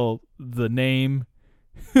sell the name,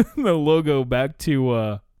 the logo back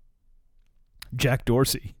to Jack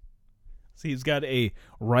Dorsey. See, he's got a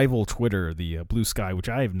rival Twitter, the Blue Sky, which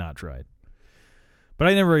I have not tried. But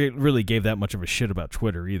I never really gave that much of a shit about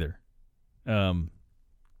Twitter either.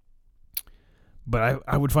 But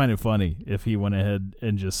I would find it funny if he went ahead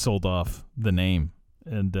and just sold off the name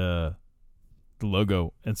and the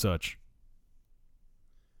logo and such.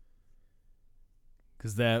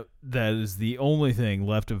 Because that is the only thing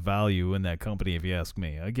left of value in that company, if you ask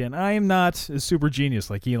me. Again, I am not a super genius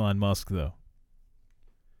like Elon Musk, though.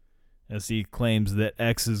 As he claims that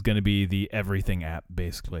X is going to be the everything app,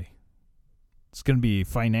 basically. It's going to be a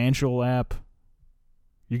financial app.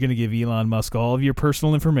 You're going to give Elon Musk all of your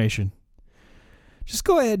personal information. Just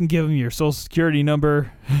go ahead and give him your social security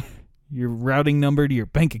number, your routing number to your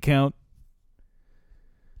bank account,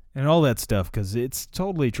 and all that stuff, because it's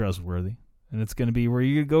totally trustworthy. And it's going to be where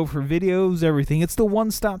you go for videos, everything. It's the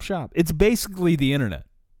one-stop shop. It's basically the internet,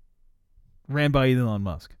 ran by Elon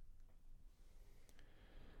Musk.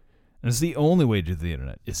 And it's the only way to the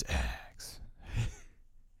internet. It's X.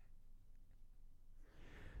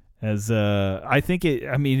 As I think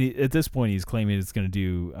at this point he's claiming it's going to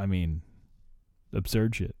do,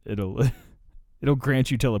 absurd shit. It'll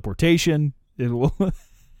grant you teleportation. It'll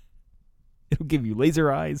give you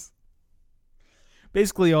laser eyes.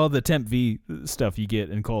 Basically all the Temp V stuff you get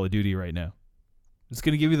in Call of Duty right now. It's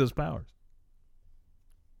going to give you those powers.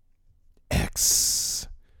 X.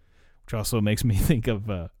 Which also makes me think of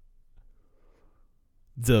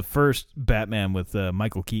the first Batman with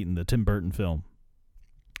Michael Keaton, the Tim Burton film,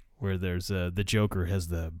 where there's the Joker has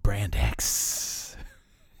the brand X.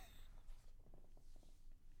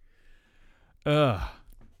 I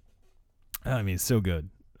mean, it's so good.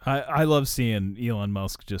 I love seeing Elon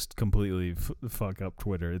Musk just completely fuck up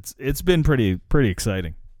Twitter. It's been pretty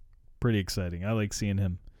exciting. Pretty exciting. I like seeing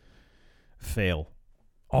him fail.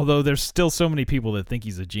 Although there's still so many people that think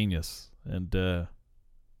he's a genius and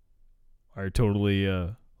are totally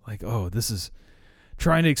like, oh, this is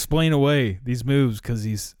trying to explain away these moves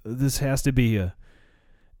because this has to be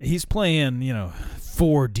he's playing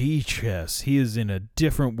 4D chess. He is in a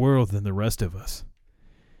different world than the rest of us.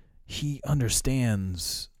 He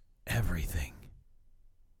understands everything.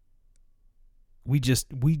 We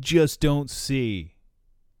just don't see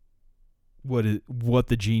what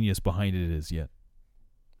the genius behind it is yet.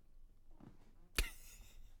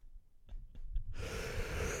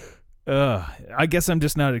 I guess I'm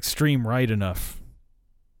just not extreme right enough.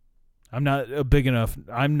 I'm not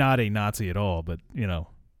I'm not a Nazi at all, but,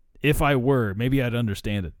 if I were, maybe I'd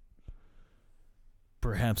understand it.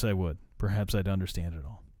 Perhaps I would. Perhaps I'd understand it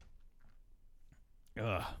all.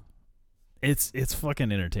 It's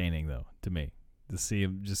fucking entertaining, though, to me, to see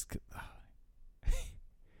him just...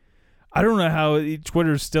 I don't know how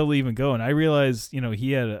Twitter's still even going. I realize,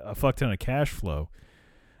 he had a fuck ton of cash flow.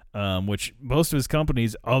 Which most of his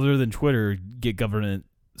companies, other than Twitter, get government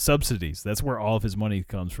subsidies. That's where all of his money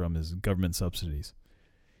comes from, is government subsidies.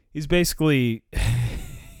 He's basically,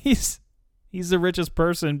 he's the richest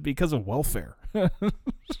person because of welfare.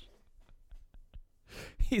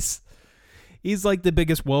 He's like the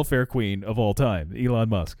biggest welfare queen of all time, Elon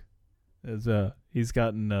Musk. He's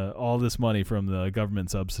gotten all this money from the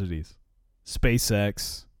government subsidies.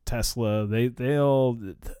 SpaceX, Tesla, they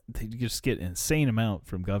just get an insane amount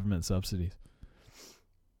from government subsidies.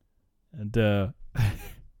 And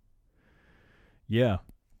yeah.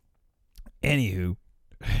 Anywho,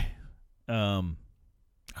 I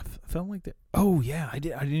felt like that. Oh yeah, I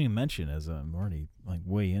didn't even mention, as I'm already like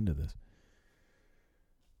way into this.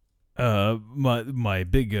 My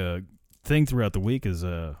big thing throughout the week is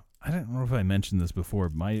I don't know if I mentioned this before.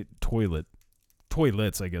 My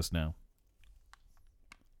toilets, I guess now.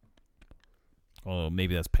 Oh,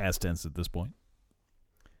 maybe that's past tense at this point.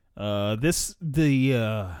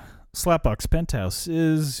 The Slapbox Penthouse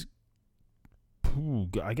is,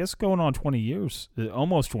 I guess, going on 20 years,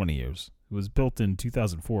 almost 20 years. It was built in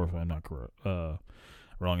 2004, if I'm not correct,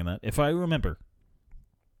 wrong in that. If I remember,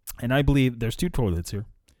 and I believe there's 2 toilets here.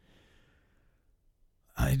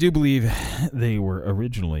 I do believe they were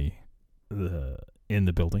originally in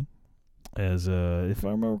the building. As if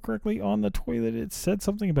I remember correctly, on the toilet it said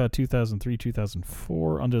something about 2003,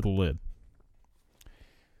 2004 under the lid,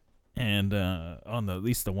 and on at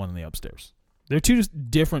least the one in the upstairs. They're 2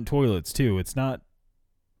 different toilets too. It's not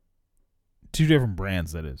 2 different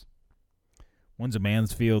brands. That is, one's a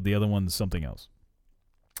Mansfield, the other one's something else.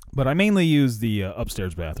 But I mainly use the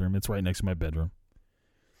upstairs bathroom. It's right next to my bedroom,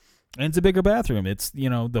 and it's a bigger bathroom. It's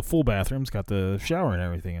the full bathroom's got the shower and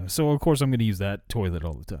everything, and so of course I'm going to use that toilet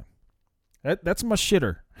all the time. That's my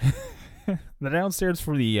shitter. The downstairs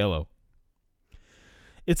for the yellow.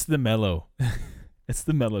 It's the mellow. It's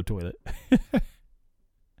the mellow toilet.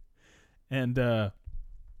 And so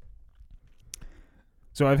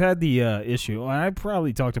I've had the issue. I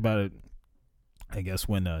probably talked about it, I guess,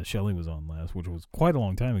 when Shelley was on last, which was quite a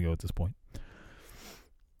long time ago at this point.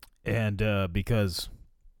 And because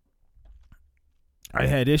I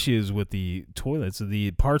had issues with the toilets.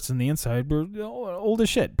 The parts in the inside were old as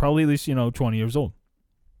shit. Probably at least, 20 years old.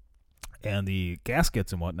 And the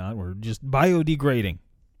gaskets and whatnot were just biodegrading.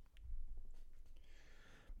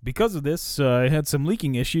 Because of this, I had some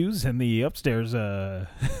leaking issues in the upstairs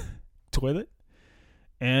toilet.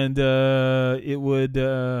 And it would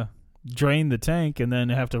drain the tank and then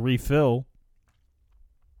have to refill.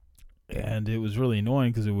 And it was really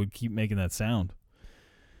annoying because it would keep making that sound.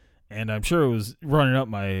 And I'm sure it was running up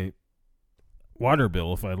my water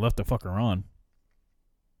bill if I left the fucker on.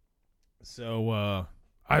 So what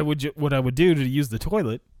I would do to use the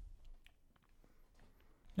toilet,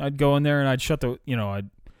 I'd go in there and I'd shut the,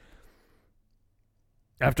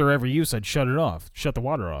 after every use, I'd shut the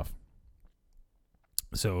water off.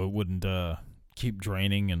 So it wouldn't keep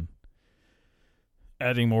draining and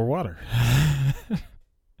adding more water.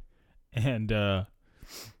 And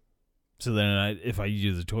so then if I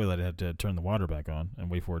use the toilet, I'd have to turn the water back on and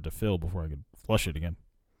wait for it to fill before I could flush it again.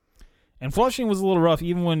 And flushing was a little rough.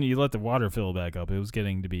 Even when you let the water fill back up, it was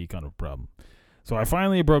getting to be kind of a problem. So I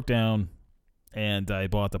finally broke down, and I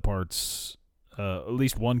bought the parts, at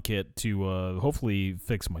least one kit, to hopefully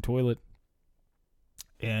fix my toilet.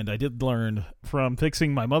 And I did learn from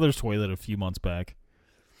fixing my mother's toilet a few months back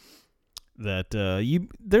that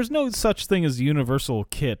there's no such thing as a universal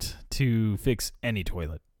kit to fix any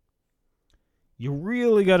toilet. You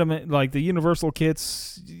really got to, like, the universal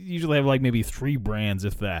kits usually have like maybe 3 brands,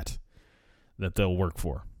 if that they'll work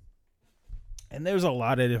for. And there's a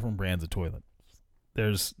lot of different brands of toilet.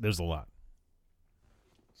 There's a lot.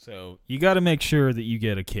 So you got to make sure that you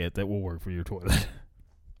get a kit that will work for your toilet.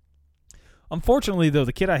 Unfortunately, though,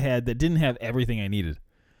 the kit I had that didn't have everything I needed.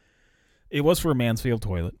 It was for a Mansfield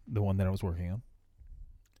toilet, the one that I was working on.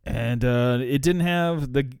 And it didn't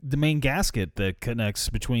have the main gasket that connects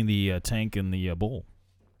between the tank and the bowl.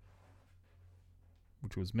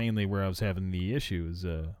 Which was mainly where I was having the issues.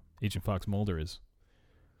 Agent Fox Mulder is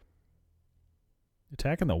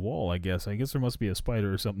attacking the wall, I guess. I guess there must be a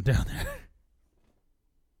spider or something down there.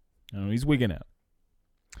 I don't know, he's wigging out.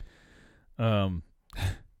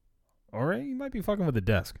 Or he might be fucking with the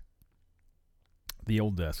desk. The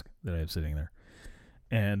old desk that I have sitting there.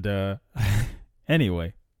 And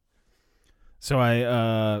anyway. So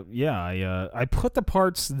I put the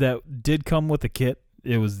parts that did come with the kit.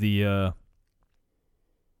 It was the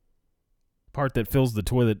part that fills the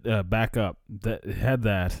toilet back up. That had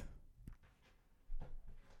that.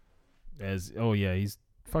 He's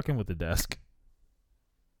fucking with the desk.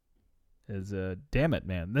 Damn it,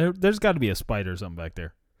 man. There's got to be a spider or something back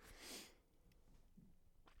there.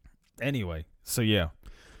 Anyway, so yeah.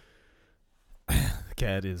 The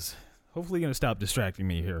cat is hopefully going to stop distracting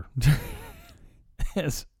me here.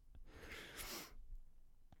 Yes.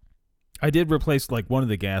 I did replace like one of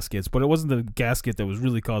the gaskets, but it wasn't the gasket that was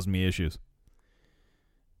really causing me issues.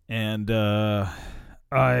 And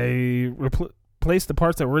I replaced the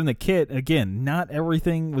parts that were in the kit. Again, not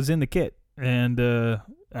everything was in the kit. And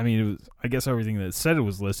I mean, it was, I guess everything that said it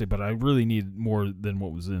was listed, but I really needed more than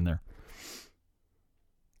what was in there.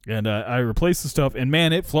 And I replaced the stuff, and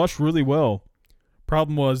man, it flushed really well.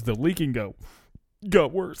 Problem was the leaking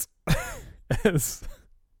got worse.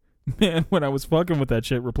 Man, when I was fucking with that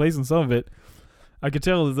shit, replacing some of it, I could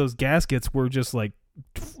tell that those gaskets were just like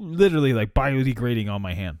literally like biodegrading on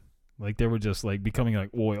my hand. Like they were just like becoming like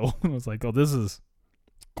oil. I was like, oh, this is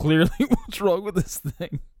clearly what's wrong with this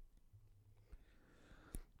thing.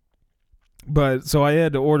 But so I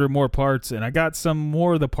had to order more parts, and I got some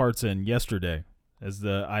more of the parts in yesterday.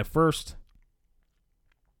 I first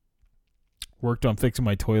worked on fixing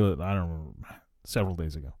my toilet, I don't know, several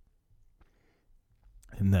days ago.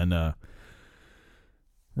 And then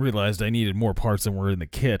realized I needed more parts than were in the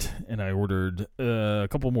kit, and I ordered a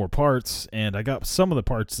couple more parts, and I got some of the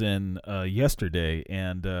parts in yesterday,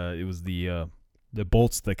 and it was the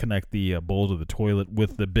bolts that connect the bowl to the toilet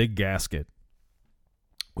with the big gasket,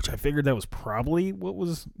 which I figured that was probably what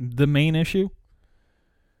was the main issue.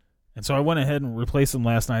 And so I went ahead and replaced them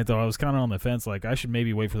last night, though I was kind of on the fence, like I should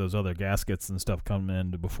maybe wait for those other gaskets and stuff coming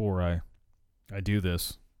in before I do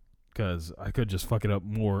this, because I could just fuck it up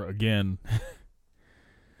more again.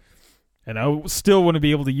 And I still want to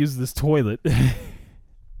be able to use this toilet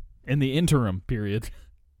in the interim period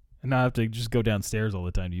and not have to just go downstairs all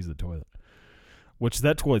the time to use the toilet, which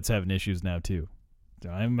that toilet's having issues now, too.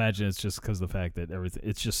 I imagine it's just because of the fact that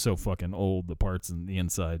it's just so fucking old, the parts and the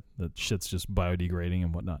inside, that shit's just biodegrading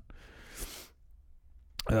and whatnot.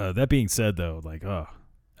 That being said, though, like,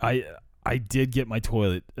 I did get my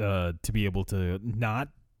toilet to be able to not.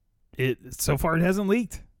 So far, it hasn't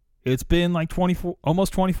leaked. It's been like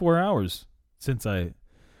almost 24 hours since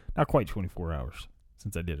not quite 24 hours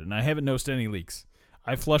since I did it, and I haven't noticed any leaks.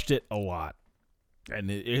 I flushed it a lot, and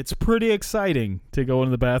it's pretty exciting to go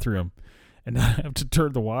into the bathroom and not have to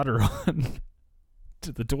turn the water on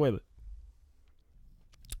to the toilet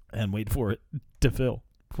and wait for it to fill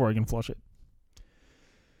before I can flush it.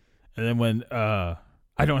 And then when I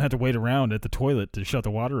don't have to wait around at the toilet to shut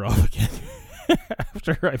the water off again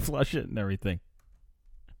after I flush it and everything.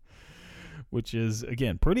 Which is,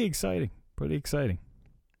 again, pretty exciting. Pretty exciting.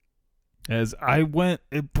 As I went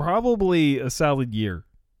probably a solid year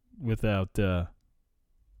without having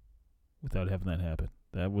that happen.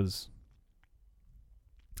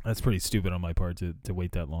 That's pretty stupid on my part to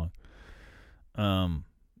wait that long. Part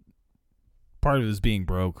of it is being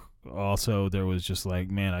broke. Also, there was just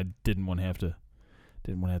like, man, I didn't want to have to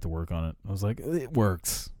work on it. I was like, it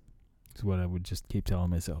works. That's what I would just keep telling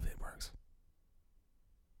myself. It works.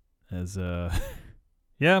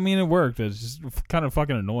 Yeah, I mean, it worked. It's just kind of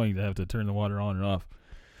fucking annoying to have to turn the water on and off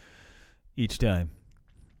each time.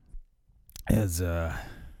 As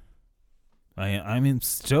I'm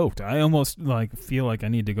stoked. I almost like feel like I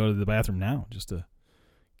need to go to the bathroom now just to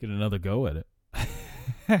get another go at it.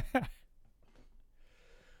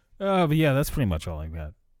 But yeah, that's pretty much all I've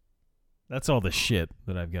got. That's all the shit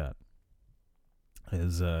that I've got.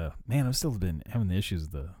 Man, I've still been having the issues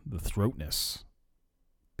of the throatness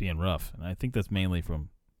being rough, and I think that's mainly from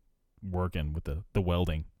working with the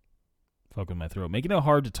welding, fucking my throat, making it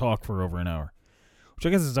hard to talk for over an hour. Which I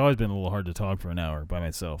guess it's always been a little hard to talk for an hour by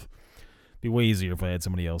myself. It'd be way easier if I had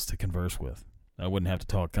somebody else to converse with. I wouldn't have to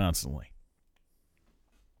talk constantly.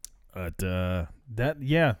 But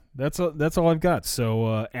that's all I've got.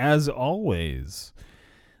 So as always,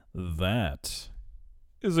 that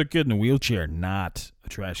is a kid in a wheelchair, not a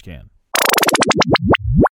trash can.